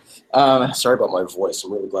sure. Sorry about my voice.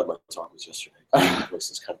 I'm really glad my talk was yesterday. My voice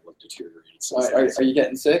has kind of deteriorated since then. Are you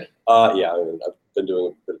getting sick? Yeah, I've been doing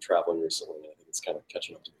a bit of traveling recently, and I think it's kind of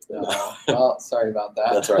catching up to me. Well, sorry about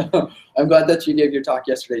that. That's right. I'm glad that you gave your talk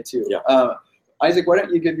yesterday, too. Yeah. Isaac, why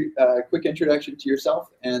don't you give a quick introduction to yourself,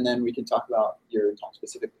 and then we can talk about your talk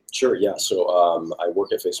specifically. Sure, yeah. So I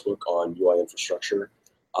work at Facebook on UI infrastructure,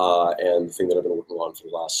 and the thing that I've been working on for the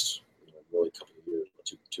last really couple of years,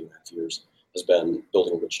 two and a half years, has been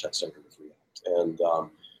building a rich text editor with React. And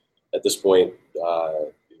at this point,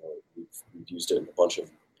 we've used it in a bunch of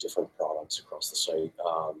different products across the site.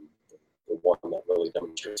 The one that really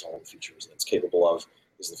demonstrates all the features that it's capable of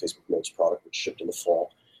is the Facebook Notes product, which shipped in the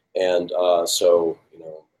fall. And so,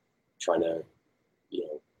 trying to,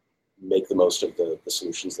 make the most of the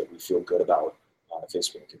solutions that we feel good about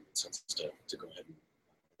Facebook, and it made sense to go ahead and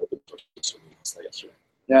open source yesterday.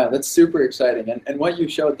 Yeah, that's super exciting. And what you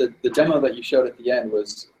showed, the demo that you showed at the end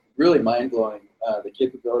was really mind-blowing, the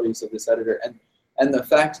capabilities of this editor. And the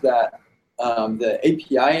fact that the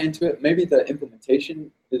API into it, maybe the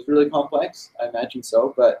implementation is really complex, I imagine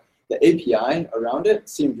so, but the API around it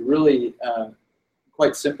seemed really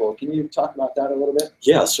quite simple. Can you talk about that a little bit?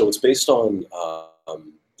 Yeah, so it's based on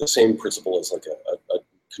the same principle as like a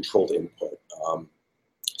controlled input.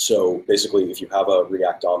 So basically, if you have a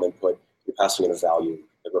React DOM input, you're passing in a value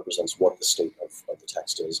that represents what the state of the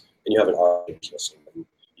text is, and you have an on-change listing. And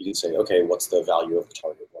you can say, okay, what's the value of the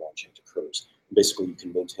target when on-change occurs? And basically, you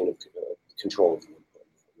can maintain control of the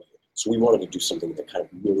input. So we wanted to do something that kind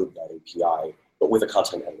of mirrored that API, but with a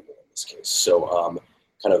content editable in this case. So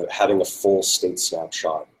kind of having a full state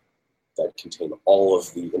snapshot that contained all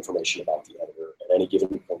of the information about the editor at any given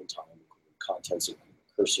point in time, including contents of the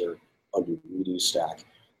cursor, under the redo stack,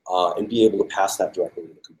 and be able to pass that directly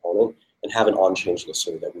to the component and have an on-change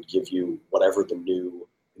listener that would give you whatever the new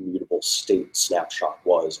immutable state snapshot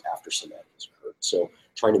was after some edits occurred. So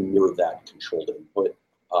trying to mirror that controlled input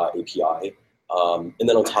API. And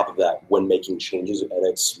then on top of that, when making changes,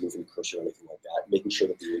 edits, moving cursor, or anything like that, making sure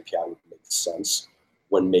that the API would make sense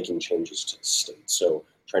when making changes to the state. So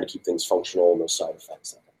trying to keep things functional, no side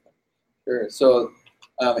effects, that kind of thing. Sure. So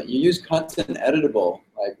you use content editable.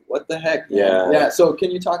 Like, what the heck? Man? Yeah. Yeah. So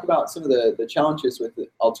can you talk about some of the challenges with the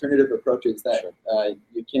alternative approaches that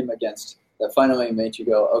you came against that finally made you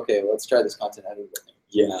go, okay, let's try this content editable thing?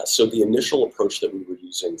 Yeah. So the initial approach that we were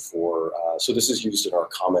using for, so this is used in our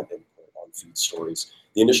comment input on feed stories.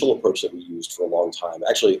 The initial approach that we used for a long time,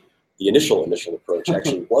 actually, the initial approach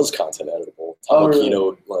actually was content editable. Tom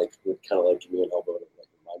Aquino would kind of give me an elbow to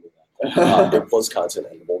remind me of that. It was content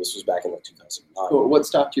editable. This was back in 2009. Cool. What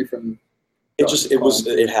stopped you from?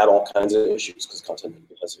 It had all kinds of issues because content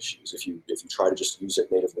editable has issues. If you try to just use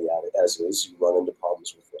it natively as is, you run into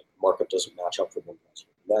problems with markup doesn't match up from one browser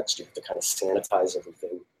to the next. You have to kind of sanitize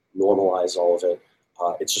everything, normalize all of it.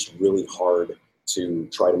 It's just really hard to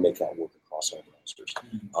try to make that work across all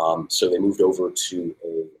browsers. So they moved over to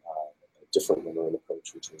a different rendering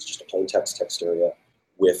approach, which was just a plain text area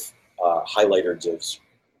with highlighter divs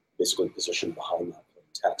basically positioned behind that plain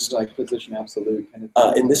text. Like position absolute kind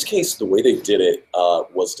of thing. In this case, the way they did it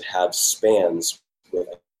was to have spans with,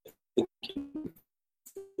 I think,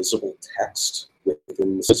 visible text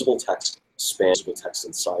within the visible text, spans with text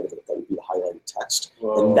inside of it. That would be the highlighted text,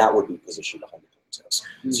 and that would be positioned behind the plain text.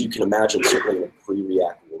 So you can imagine, certainly in a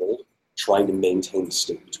pre-React world, trying to maintain the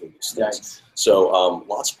state between these things. Nice. So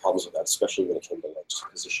lots of problems with that, especially when it came to just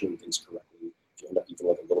positioning things correctly. If you end up even a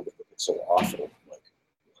little bit of a pixel off, it'll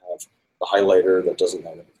you'll have the highlighter that doesn't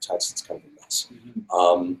line up with the text. It's kind of a mess.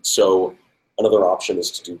 Mm-hmm. So another option is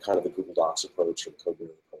to do kind of the Google Docs approach or the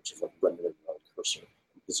Codebearer approach of rendering your own cursor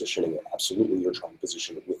and positioning it. Absolutely, you're trying to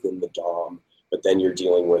position it within the DOM, but then you're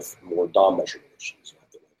dealing with more DOM measurement issues. You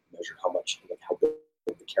have to measure how big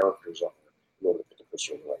the characters are in order to put the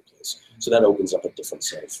cursor in the right place. So that opens up a different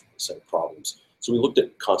set of problems. So we looked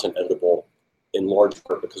at content editable in large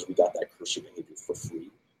part because we got that cursor behavior for free.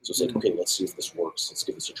 So it's like, okay, let's see if this works. Let's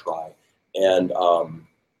give this a try. And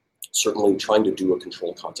certainly trying to do a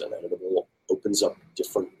controlled content editable opens up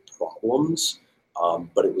different problems.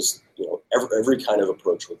 But it was, every kind of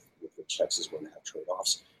approach with rich text is going to have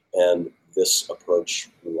trade-offs. And this approach,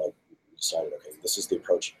 we decided, okay, this is the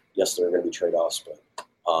approach. Yes, there are going to be trade-offs, but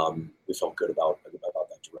we felt good about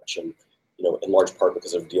that direction. In large part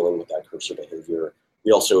because of dealing with that cursor behavior.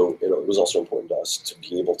 We also, it was also important to us to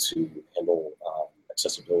be able to handle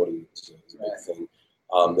accessibility is a big thing.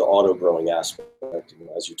 The auto-growing aspect,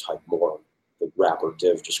 as you type more, the wrapper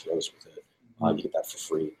div just grows with it. You get that for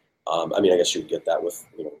free. I guess you would get that with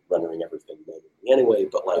rendering everything manually anyway,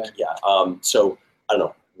 but so I don't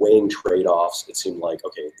know, weighing trade-offs, it seemed like,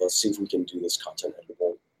 okay, let's see if we can do this content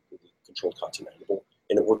editable, controlled content editable,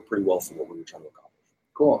 and it worked pretty well for what we were trying to accomplish.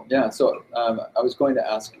 Cool. Yeah. So I was going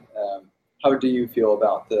to ask, how do you feel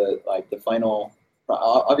about the final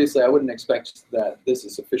obviously I wouldn't expect that this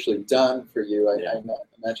is officially done for you. I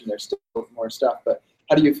imagine there's still more stuff, but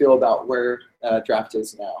how do you feel about where Draft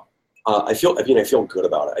is now? I feel good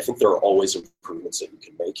about it. I think there are always improvements that you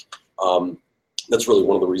can make. That's really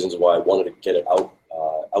one of the reasons why I wanted to get it out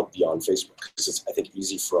beyond Facebook, because it's, I think,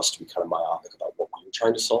 easy for us to be kind of myopic about what we were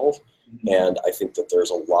trying to solve. And I think that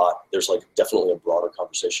there's like definitely a broader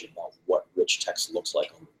conversation about what rich text looks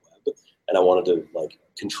like on the web. And I wanted to like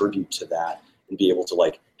contribute to that and be able to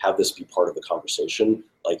like have this be part of the conversation.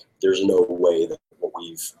 Like there's no way that what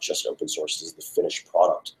we've just open sourced is the finished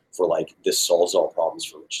product for like this solves all problems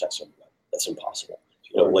for rich text on the web. That's impossible.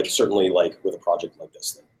 You know, like certainly like with a project like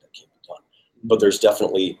this that can't be done. But there's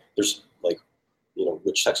like, you know,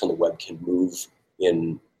 rich text on the web can move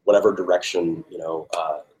in whatever direction, you know,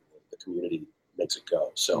 the community makes it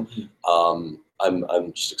go. So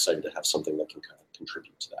I'm just excited to have something that can kind of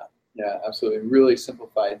contribute to that. Yeah, absolutely. Really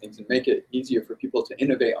simplify things and make it easier for people to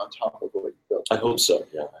innovate on top of what you built. I hope so.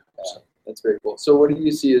 Yeah. So. That's very cool. So what do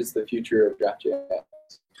you see as the future of Draft.js?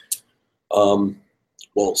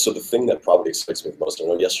 Well, so the thing that probably excites me the most, I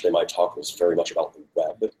know yesterday my talk was very much about the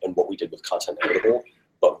web and what we did with Content Editable,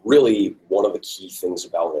 but really one of the key things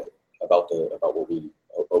about it, about what we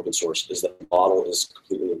open source, is that the model is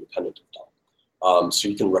completely independent of DOM. So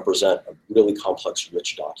you can represent a really complex,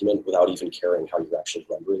 rich document without even caring how you're actually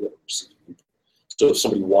rendering it or receiving it. So if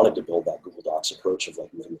somebody wanted to build that Google Docs approach of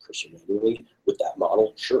like moving the cursor manually with that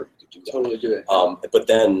model, sure, you could do that. Totally do it. But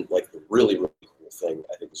then like the really, really cool thing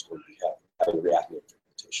I think is going to be having React Native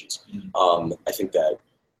implementations. I think that,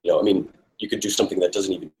 you know, I mean, you could do something that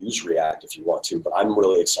doesn't even use React if you want to, but I'm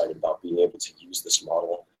really excited about being able to use this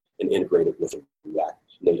model and integrate it with a React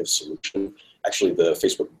Native solution. Actually, the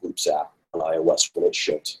Facebook Groups app on iOS, when it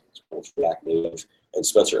shipped, it's called React Native, and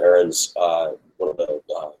Spencer Aaron's one of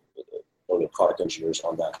the product engineers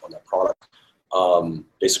on that product,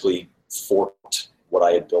 basically forked what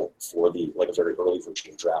I had built for the like a very early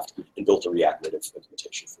version of Draft and built a React Native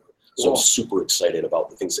implementation for it. So I'm super excited about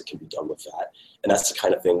the things that can be done with that. And that's the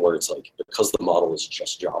kind of thing where it's like, because the model is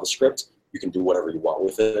just JavaScript, you can do whatever you want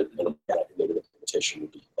with it. And a React Native implementation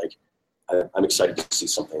would be like, I'm excited to see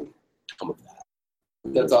something come of that.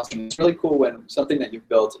 That's awesome. It's really cool when something that you've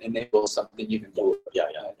built enables something even cooler. Yeah,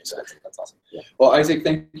 exactly. That's awesome. Yeah. Well, Isaac,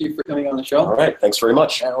 thank you for coming on the show. All right, thanks very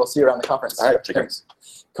much. And we'll see you around the conference. All right, take care.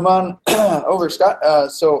 Come on over,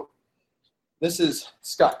 Scott. So this is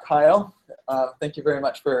Scott Kyle. Thank you very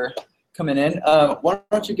much for coming in. Why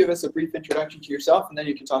don't you give us a brief introduction to yourself, and then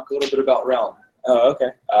you can talk a little bit about Realm. Oh, okay.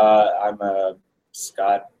 I'm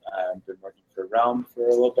Scott. I've been working for Realm for a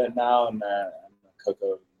little bit now, and I'm a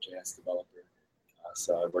Cocoa JS developer.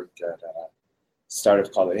 So I worked at a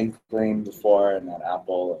startup called Inkling before, and at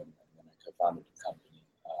Apple, and then I co-founded the company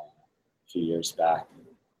a few years back.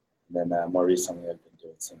 And then more recently, I've been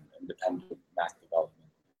doing some independent Mac development,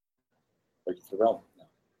 working for Realm now.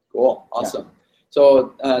 Cool. Awesome. Yeah.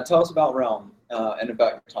 So tell us about Realm and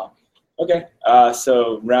about your talk. Okay.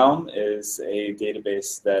 So Realm is a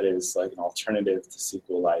database that is like an alternative to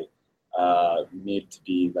SQLite, made to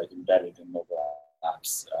be like embedded in mobile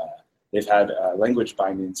apps. They've had language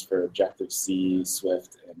bindings for Objective-C,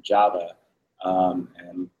 Swift, and Java,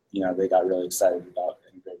 and you know they got really excited about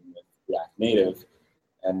integrating with React Native,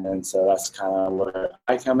 and then so that's kind of where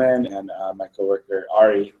I come in, and my coworker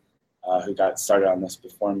Ari, who got started on this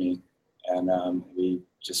before me, and we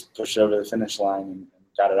just pushed it over the finish line and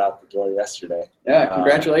got it out the door yesterday. Yeah,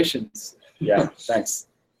 congratulations. Yeah, thanks.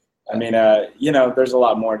 I mean, you know, there's a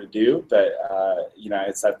lot more to do, but, you know,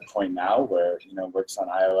 it's at the point now where, you know, it works on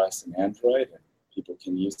iOS and Android, and people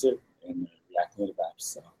can use it in React Native apps.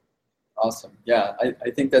 So. Awesome. Yeah,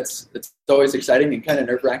 I think it's always exciting and kind of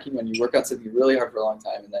nerve-wracking when you work on something really hard for a long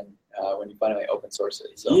time, and then when you finally open source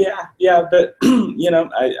it. So. Yeah, but, you know,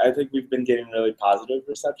 I think we've been getting really positive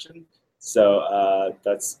reception. So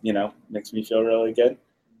that's, you know, makes me feel really good.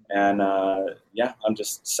 And, yeah, I'm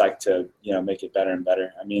just psyched to, you know, make it better and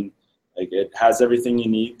better. I mean, like it has everything you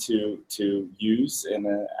need to use in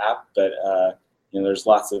an app, but, you know, there's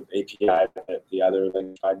lots of API that the other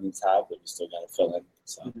language bindings have that we still got to fill in.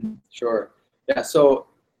 So. Sure. Yeah, so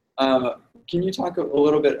can you talk a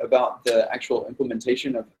little bit about the actual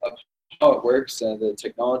implementation of how it works, the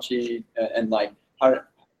technology, and like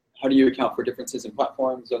how do you account for differences in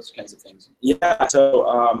platforms, those kinds of things? Yeah,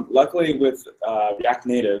 so luckily with React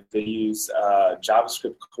Native, they use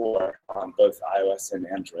JavaScript core on both iOS and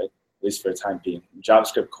Android, at least for the time being.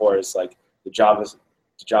 JavaScript core is like the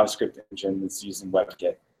JavaScript engine that's used in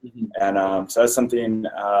WebKit. Mm-hmm. And so that's something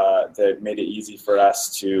that made it easy for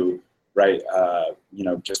us to write, you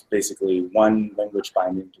know, just basically one language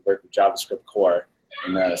binding to work with JavaScript core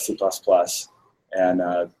in C++. and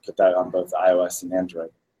put that on both iOS and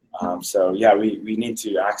Android. So yeah, we need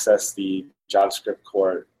to access the JavaScript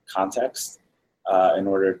core context in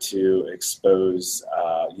order to expose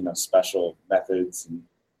special methods and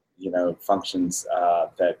functions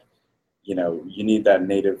that you need that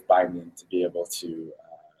native binding to be able to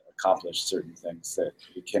accomplish certain things that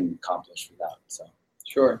you can accomplish without. So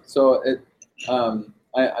sure. So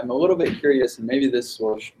I'm a little bit curious, and maybe this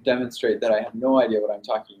will demonstrate that I have no idea what I'm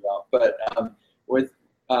talking about. But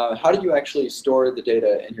how do you actually store the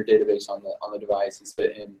data in your database on the device? Is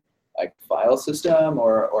it in like file system,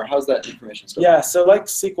 or how's that information stored? Yeah, so like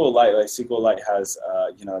SQLite has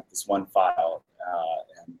this one file,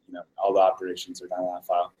 and all the operations are done on that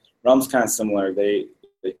file. Realm's kind of similar. They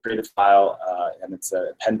create a file, and it's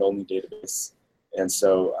a append-only database, and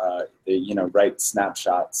so they write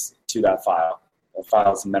snapshots to that file. The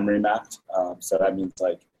file's memory mapped, so that means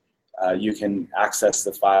like you can access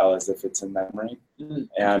the file as if it's in memory,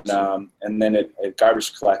 and then it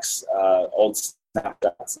garbage collects old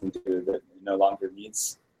snapshots and data that it no longer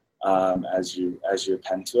needs as you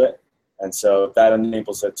append to it, and so that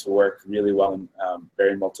enables it to work really well in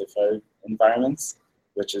very multi-threaded environments,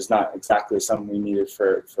 which is not exactly something we needed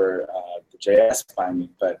for the JS binding,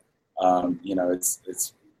 but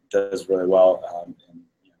it's does really well in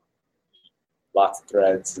lots of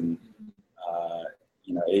threads and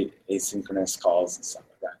asynchronous calls and stuff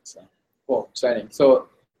like that. So cool, exciting. So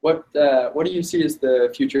what do you see as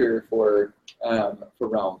the future for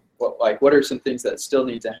Realm? What are some things that still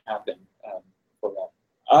need to happen for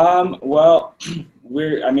Realm? Well,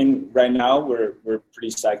 right now we're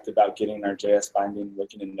pretty psyched about getting our JS binding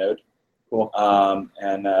working in Node. Cool.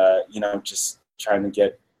 And just trying to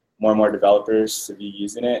get more and more developers to be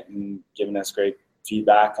using it and giving us great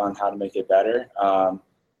feedback on how to make it better.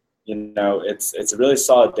 It's a really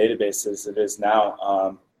solid database as it is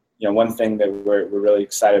now. One thing that we're really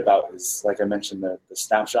excited about is, like I mentioned, the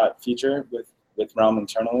snapshot feature with Realm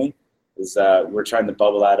internally is we're trying to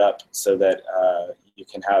bubble that up so that you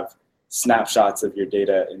can have snapshots of your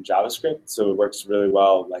data in JavaScript. So it works really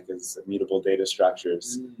well like as immutable data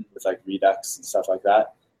structures with like Redux and stuff like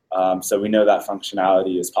that. So we know that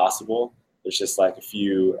functionality is possible. There's just like a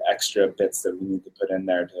few extra bits that we need to put in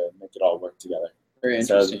there to make it all work together. Very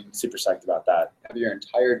interesting. So super psyched about that. Have your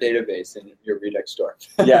entire database in your Redux store.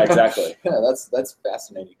 Yeah, exactly. Yeah, that's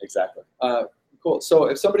fascinating. Exactly. Cool. So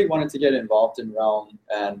if somebody wanted to get involved in Realm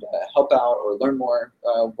and help out or learn more,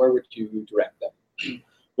 where would you direct them?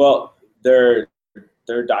 Well, their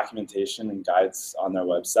documentation and guides on their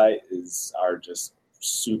website are just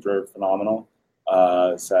super phenomenal.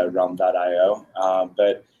 It's at realm.io.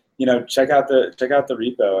 But check out the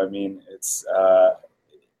repo. I mean,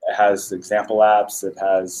 it has example apps. It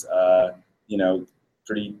has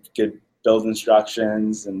pretty good build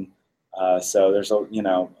instructions, and so there's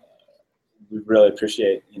we really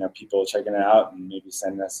appreciate people checking it out and maybe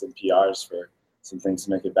sending us some PRs for some things to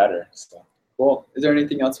make it better. So cool. Is there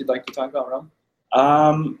anything else you'd like to talk about, Realm?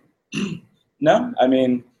 No, I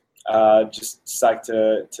mean just psyched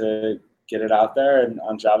to get it out there and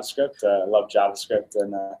on JavaScript. I love JavaScript,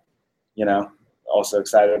 and also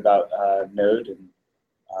excited about Node and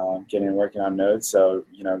getting working on Node. So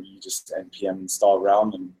you just npm install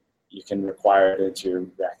Realm, and you can require it into your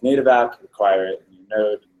React Native app, require it in your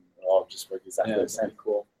Node, and it'll all just work exactly the same.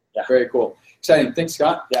 Cool. Yeah. Very cool. Exciting. Thanks,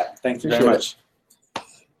 Scott. Yeah. Thank you very much.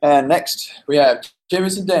 And next we have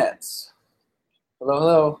Jameson Dance.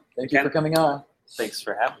 Hello. Thank you for coming on. Thanks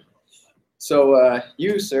for having me. So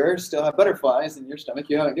you, sir, still have butterflies in your stomach.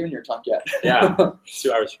 You haven't given your talk yet. Yeah,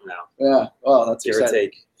 2 hours from now. Yeah, well, that's give exciting. or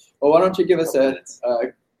take. Well, why don't you give us a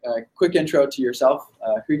quick intro to yourself,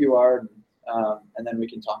 who you are, and then we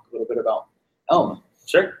can talk a little bit about Elm.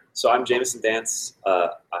 Sure. So I'm Jameson Dance. I'm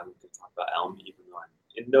going to talk about Elm, even though I'm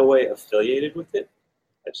in no way affiliated with it.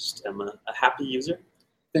 I just am a happy user.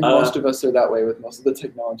 I think most of us are that way with most of the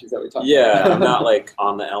technologies that we talk about. Yeah, I'm not like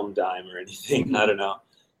on the Elm dime or anything. I don't know.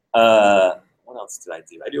 What else did I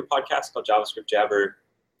do? I do a podcast called JavaScript Jabber.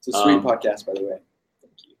 It's a sweet podcast, by the way.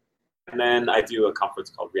 Thank you. And then I do a conference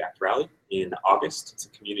called React Rally in August. It's a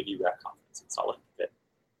community React conference in Salt Lake that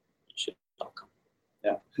you should all come.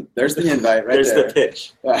 Yeah, there's the invite right There's there. the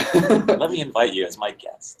pitch. Yeah. Let me invite you as my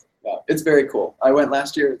guest. Yeah, it's very cool. I went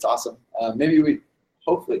last year. It's awesome. Maybe we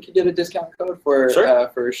hopefully could get a discount code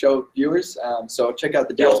for show viewers. So check out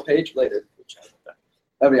the deals page later.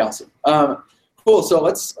 That'd be awesome. Cool. So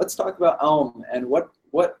let's talk about Elm, and what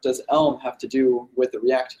does Elm have to do with the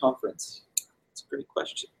React conference? That's a great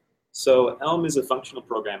question. So Elm is a functional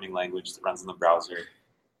programming language that runs in the browser.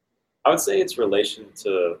 I would say its relation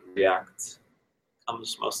to React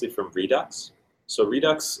comes mostly from Redux. So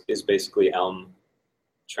Redux is basically Elm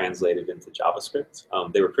translated into JavaScript.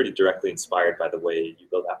 They were pretty directly inspired by the way you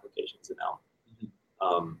build applications in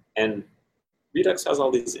Elm. And Redux has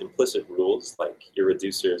all these implicit rules, like your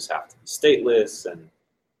reducers have to be stateless, and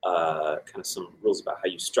kind of some rules about how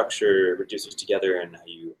you structure reducers together and how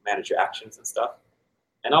you manage your actions and stuff.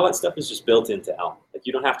 And all that stuff is just built into Elm. Like,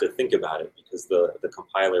 you don't have to think about it because the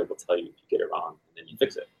compiler will tell you if you get it wrong, and then you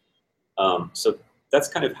fix it. So that's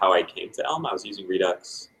kind of how I came to Elm. I was using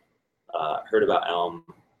Redux, heard about Elm,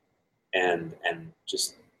 and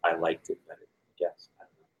just I liked it better, I guess. I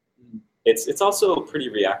don't know. It's also pretty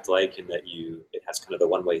React-like in that it has kind of the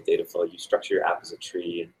one-way data flow. You structure your app as a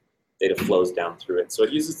tree, and data flows down through it. So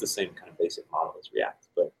it uses the same kind of basic model as React,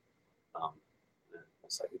 but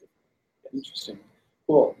slightly different. Yes. Interesting.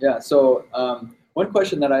 Cool. Yeah. So one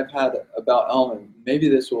question that I've had about Elm, and maybe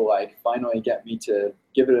this will like finally get me to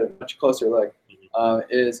give it a much closer look,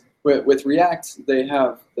 is with React, they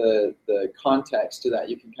have the context that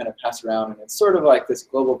you can kind of pass around, and it's sort of like this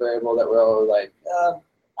global variable that we're all like,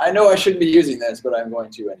 I know I shouldn't be using this, but I'm going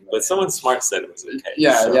to anyway. But someone smart said it was okay.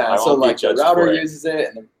 Yeah, so yeah. So like the router uses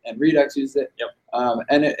it, and Redux uses it. Yep.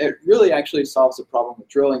 And it really actually solves the problem with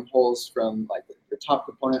drilling holes from like your top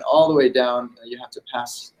component all the way down. You have to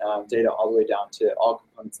pass data all the way down to all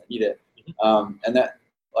components that need it. And that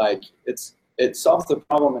like it solves the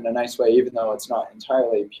problem in a nice way, even though it's not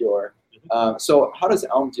entirely pure. So how does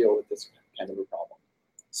Elm deal with this kind of a problem?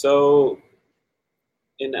 So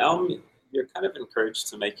in Elm, you're kind of encouraged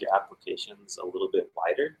to make your applications a little bit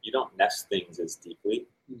wider. You don't nest things as deeply.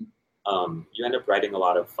 You end up writing a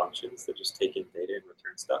lot of functions that just take in data and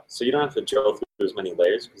return stuff. So you don't have to drill through as many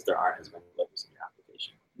layers because there aren't as many layers in your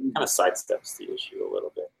application. It kind of sidesteps the issue a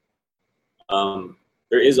little bit.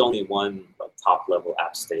 There is only one like top-level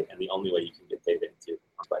app state, and the only way you can get data into it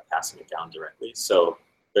is by passing it down directly. So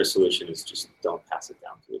their solution is just don't pass it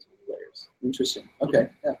down through as many layers. Interesting. Okay.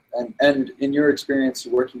 Yeah. And in your experience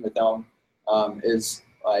working with Elm, is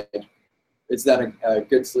that a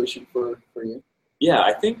good solution for you? Yeah,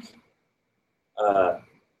 I think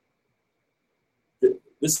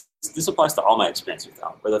this applies to all my experience with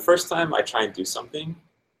Elm. Where the first time I try and do something,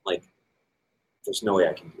 like, there's no way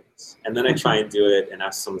I can do this. And then I try and do it and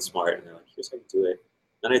ask someone smart, and they're like, here's how you do it.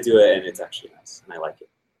 Then I do it, and it's actually nice, and I like it.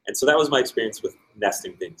 And so that was my experience with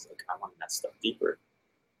nesting things. Like, I want to nest stuff deeper.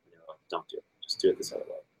 Like, don't do it. Just do it this other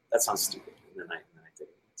way. That sounds stupid. And then I did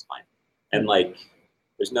it. It's fine. And like,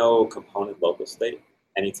 there's no component local state.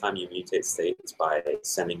 Anytime you mutate state, it's by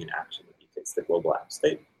sending an action that mutates the global app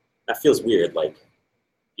state. That feels weird. Like,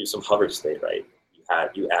 you have some hover state, right?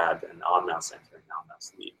 You add an on mouse enter and on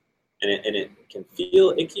mouse leave. And it can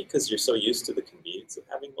feel icky because you're so used to the convenience of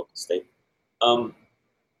having local state.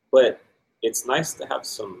 But it's nice to have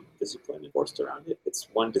some discipline enforced around it. It's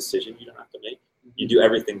one decision you don't have to make. You do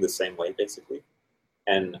everything the same way, basically.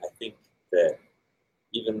 And I think that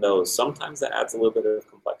even though sometimes that adds a little bit of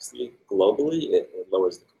complexity, globally it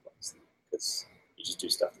lowers the complexity because you just do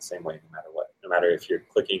stuff the same way no matter what. No matter if you're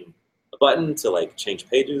clicking a button to like change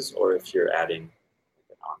pages or if you're adding like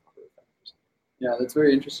an on-hover effect or something. Yeah, that's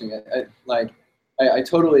very interesting. I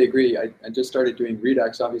totally agree. I just started doing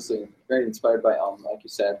Redux, obviously very inspired by Elm, like you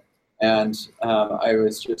said. And I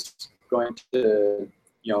was just going to,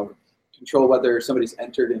 control whether somebody's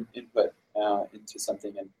entered an input into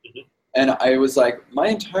something. And I was like, my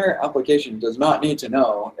entire application does not need to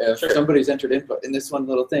know if somebody's entered input in this one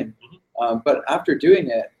little thing. But after doing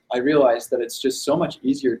it, I realized that it's just so much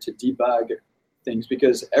easier to debug things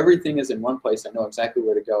because everything is in one place. I know exactly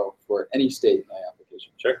where to go for any state in my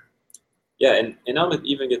application. Sure. Yeah, and Elm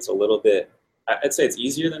even gets a little bit, I'd say it's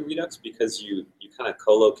easier than Redux because you kind of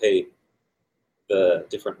co-locate the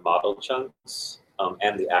different model chunks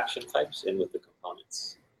and the action types in with the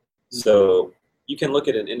components. So you can look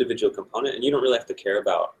at an individual component and you don't really have to care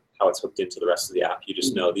about how it's hooked into the rest of the app. You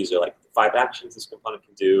just know these are like 5 actions this component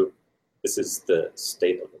can do. This is the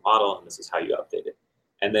state of the model, and this is how you update it.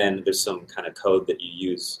 And then there's some kind of code that you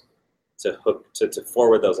use to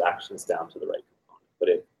forward those actions down to the right component. But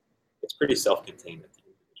it's pretty self-contained at the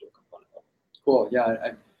individual component level. Cool.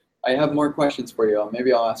 Yeah, I have more questions for you.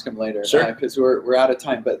 Maybe I'll ask them later because we're out of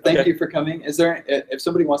time. But thank you for coming. Is there, if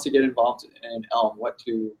somebody wants to get involved in Elm, where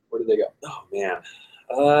do they go? Oh man,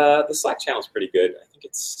 the Slack channel is pretty good. I think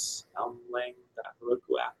it's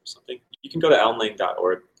elmlang.heroku app or something. You can go to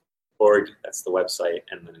elmlang.org. That's the website,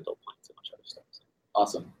 and then it'll point to a bunch of other stuff.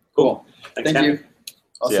 Awesome. Cool. Thanks, Thank you.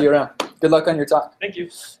 I'll see you around. Good luck on your talk. Thank you.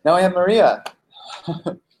 Now I have Maria.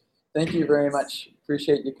 Thank you very much.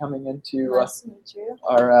 Appreciate you coming into Nice to meet you.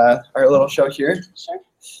 our little show here. Sure.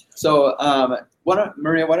 So,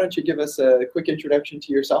 Maria, why don't you give us a quick introduction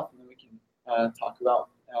to yourself, and then we can talk about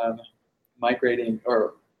migrating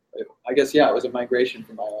or I guess, yeah, it was a migration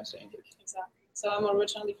from iOS to Android. Exactly. So I'm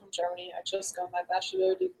originally from Germany. I just got my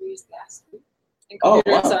bachelor degrees last week in Oh,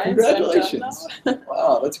 computer wow, science. congratulations.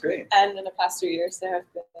 Wow, that's great. And in the past 2 years, there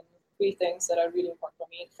have been 3 things that are really important for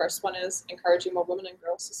me. First one is encouraging more women and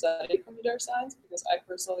girls to study computer science, because I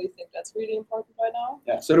personally think that's really important right now.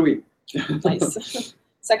 Yeah, so do we. Nice.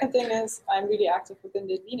 Second thing is I'm really active within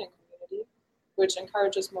the Lean community, which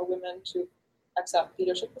encourages more women to accept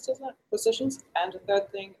leadership positions. And the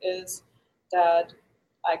third thing is that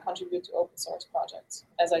I contribute to open source projects,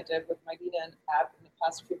 as I did with my Lean app in the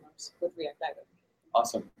past few months with React Native.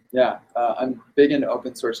 Awesome. Yeah, I'm big into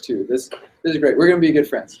open source too. This is great. We're going to be good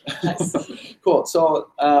friends. Nice. Cool.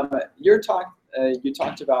 So your talk, you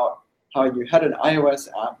talked about how you had an iOS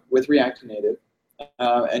app with React Native,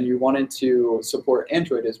 and you wanted to support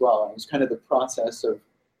Android as well. And it was kind of the process of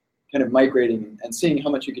kind of migrating and seeing how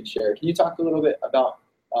much you could share. Can you talk a little bit about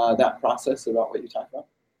that process, about what you talked about?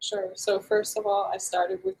 Sure. So first of all, I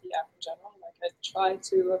started with the app in general. Like I tried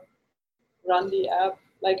to run the app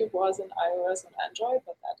like it was in iOS and Android,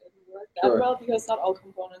 but that didn't work that well because not all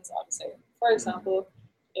components are the same. For example,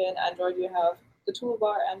 in Android you have the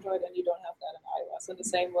toolbar Android and you don't have that in iOS. And the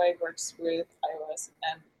same way works with iOS,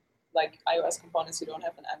 and like iOS components you don't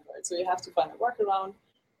have in Android. So you have to find a workaround,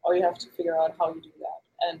 or you have to figure out how you do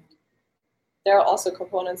that. And there are also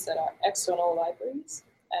components that are external libraries,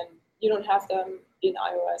 and you don't have them in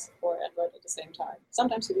iOS or Android at the same time.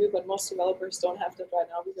 Sometimes you do, but most developers don't have that right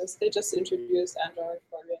now because they just introduced Android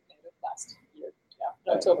for React Native last year,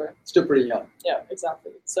 in October. Still pretty young. Yeah,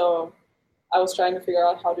 exactly. So I was trying to figure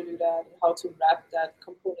out how to do that and how to wrap that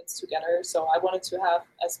components together. So I wanted to have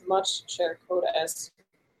as much shared code as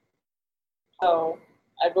how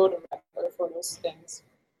I wrote a wrapper for those things.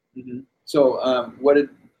 Mm-hmm. So what did,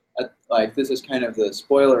 like, this is kind of the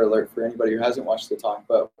spoiler alert for anybody who hasn't watched the talk,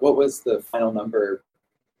 but what was the final number,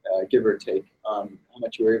 give or take, on how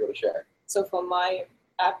much you were able to share? So for my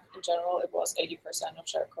app in general, it was 80% of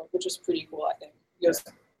shared code, which is pretty cool, I think. Because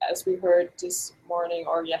as we heard this morning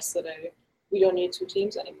or yesterday, we don't need 2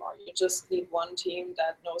 teams anymore. You just need 1 team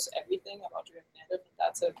that knows everything about React Native, and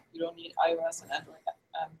that's it. You don't need iOS and Android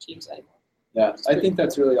teams anymore. Yeah, I think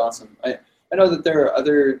that's really awesome. I know that there are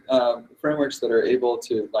other frameworks that are able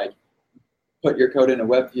to like put your code in a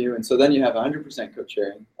web view, and so then you have 100% code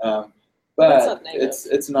sharing. But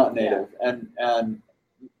it's not native, and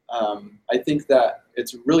I think that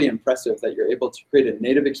it's really impressive that you're able to create a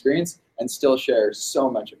native experience and still share so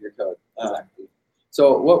much of your code. Exactly.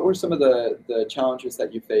 So what were some of the challenges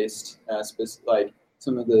that you faced, like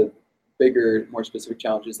some of the bigger, more specific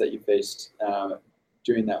challenges that you faced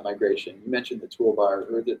during that migration? You mentioned the toolbar.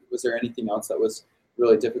 Was there anything else that was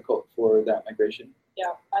really difficult for that migration?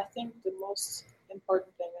 Yeah, I think the most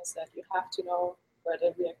important thing is that you have to know where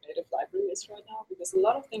the React Native library is right now, because a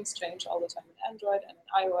lot of things change all the time in Android and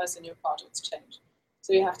in iOS, and your projects change.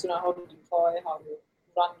 So you have to know how to deploy, how to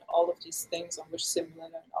run all of these things on which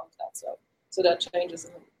simulator and all of that stuff. So that changes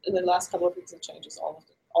in the last couple of weeks. It changes all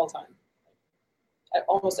the time. Like,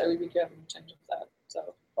 almost every week you have a new change of that.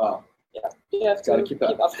 So wow. Yeah, you have to keep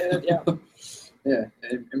updated. Yeah.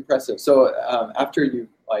 Yeah, impressive. So after you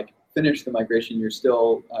finish the migration, you're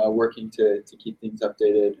still working to keep things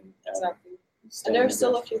updated. Exactly. And there are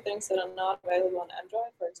still a few things that are not available on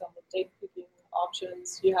Android. For example, date picking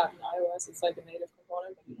options you have in iOS. It's like a native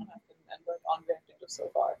component, but you don't have it in Android on React Native so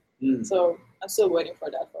far. So I'm still waiting for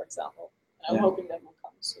that, for example. And I'm hoping that will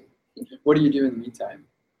come soon. What do you do in the meantime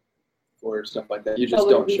for stuff like that? You just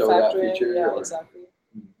don't show that feature? Yeah, exactly.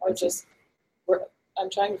 Or just, I'm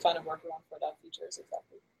trying to find a workaround for that feature,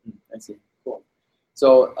 exactly. I see. Cool.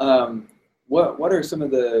 So what are some of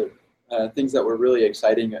the things that were really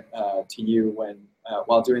exciting to you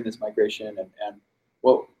while doing this migration, and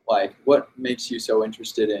what makes you so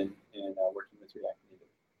interested in working with React Native?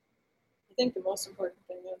 I think the most important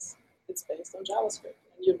thing is it's based on JavaScript,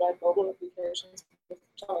 and you write mobile applications with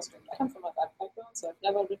JavaScript. I come from a web background, so I've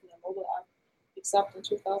never written a mobile app except in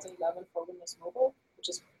 2011 for Windows Mobile, which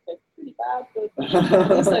is pretty bad, but at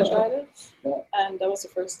least I tried it. Yeah. And that was the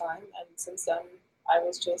first time, and since then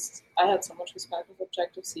I had so much respect with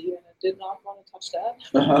Objective-C, and I did not want to touch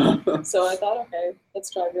that. So I thought, okay, let's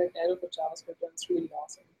try React Native with JavaScript, and it's really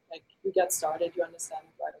awesome. Like, you get started, you understand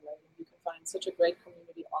it right away, and you can find such a great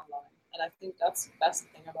community online. And I think that's the best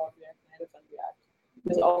thing about React Native and React,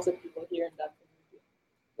 because all the people here in that community.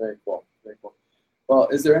 Very cool, very cool. Well,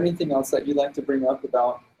 is there anything else that you'd like to bring up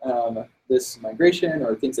about this migration,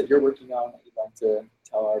 or things that you're working on that you'd like to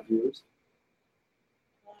tell our viewers?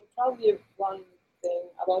 Probably one thing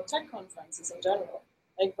about tech conferences in general.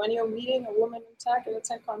 Like, when you're meeting a woman in tech at a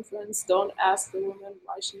tech conference, don't ask the woman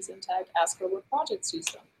why she's in tech, ask her what projects she's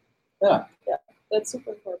done. Yeah. Yeah, that's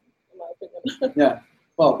super important in my opinion. Yeah.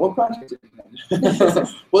 Well, what project?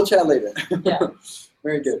 We'll chat later. Yeah.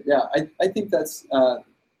 Very good. Yeah, I think that's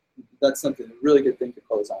something, a really good thing to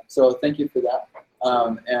close on. So thank you for that.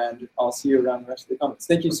 And I'll see you around the rest of the comments.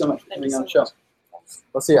 Thank you so much for coming on the show.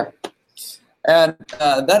 We'll see ya. And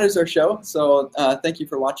that is our show. So thank you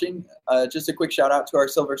for watching. Just a quick shout out to our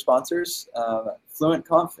silver sponsors, Fluent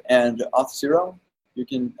Conf and Auth0. You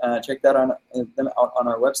can check that them out on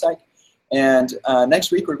our website. And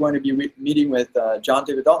next week we're going to be meeting with John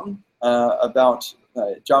David Dalton about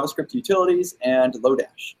JavaScript utilities and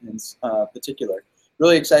Lodash in particular.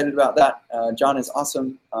 Really excited about that. John is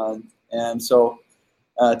awesome. And so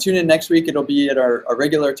tune in next week. It'll be at our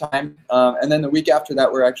regular time. And then the week after that,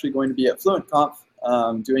 we're actually going to be at Fluent Conf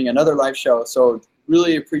doing another live show. So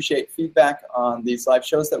really appreciate feedback on these live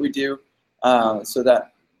shows that we do so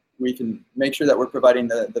that we can make sure that we're providing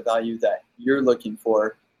the value that you're looking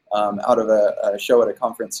for out of a show at a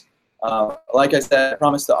conference. Like I said, I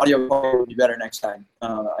promise the audio quality will be better next time.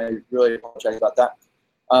 I really apologize about that.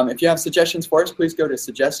 If you have suggestions for us, please go to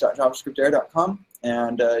suggest.javascriptair.com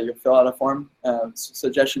and you'll fill out a form,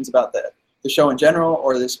 suggestions about the show in general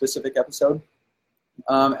or the specific episode.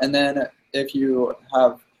 And then if you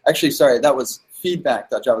have, actually, sorry, that was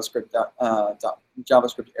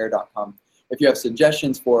feedback.javascriptair.com. If you have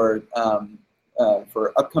suggestions for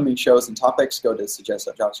upcoming shows and topics, go to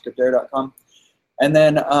suggest.javascriptair.com. And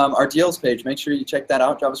then our deals page, make sure you check that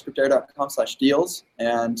out, javascriptair.com/deals.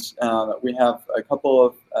 And we have a couple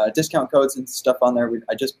of discount codes and stuff on there.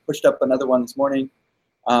 I just pushed up another one this morning.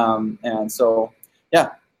 And so,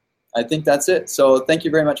 yeah, I think that's it. So thank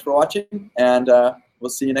you very much for watching, and we'll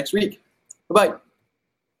see you next week. Bye-bye.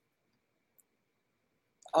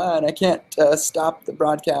 And I can't stop the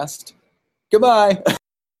broadcast. Goodbye.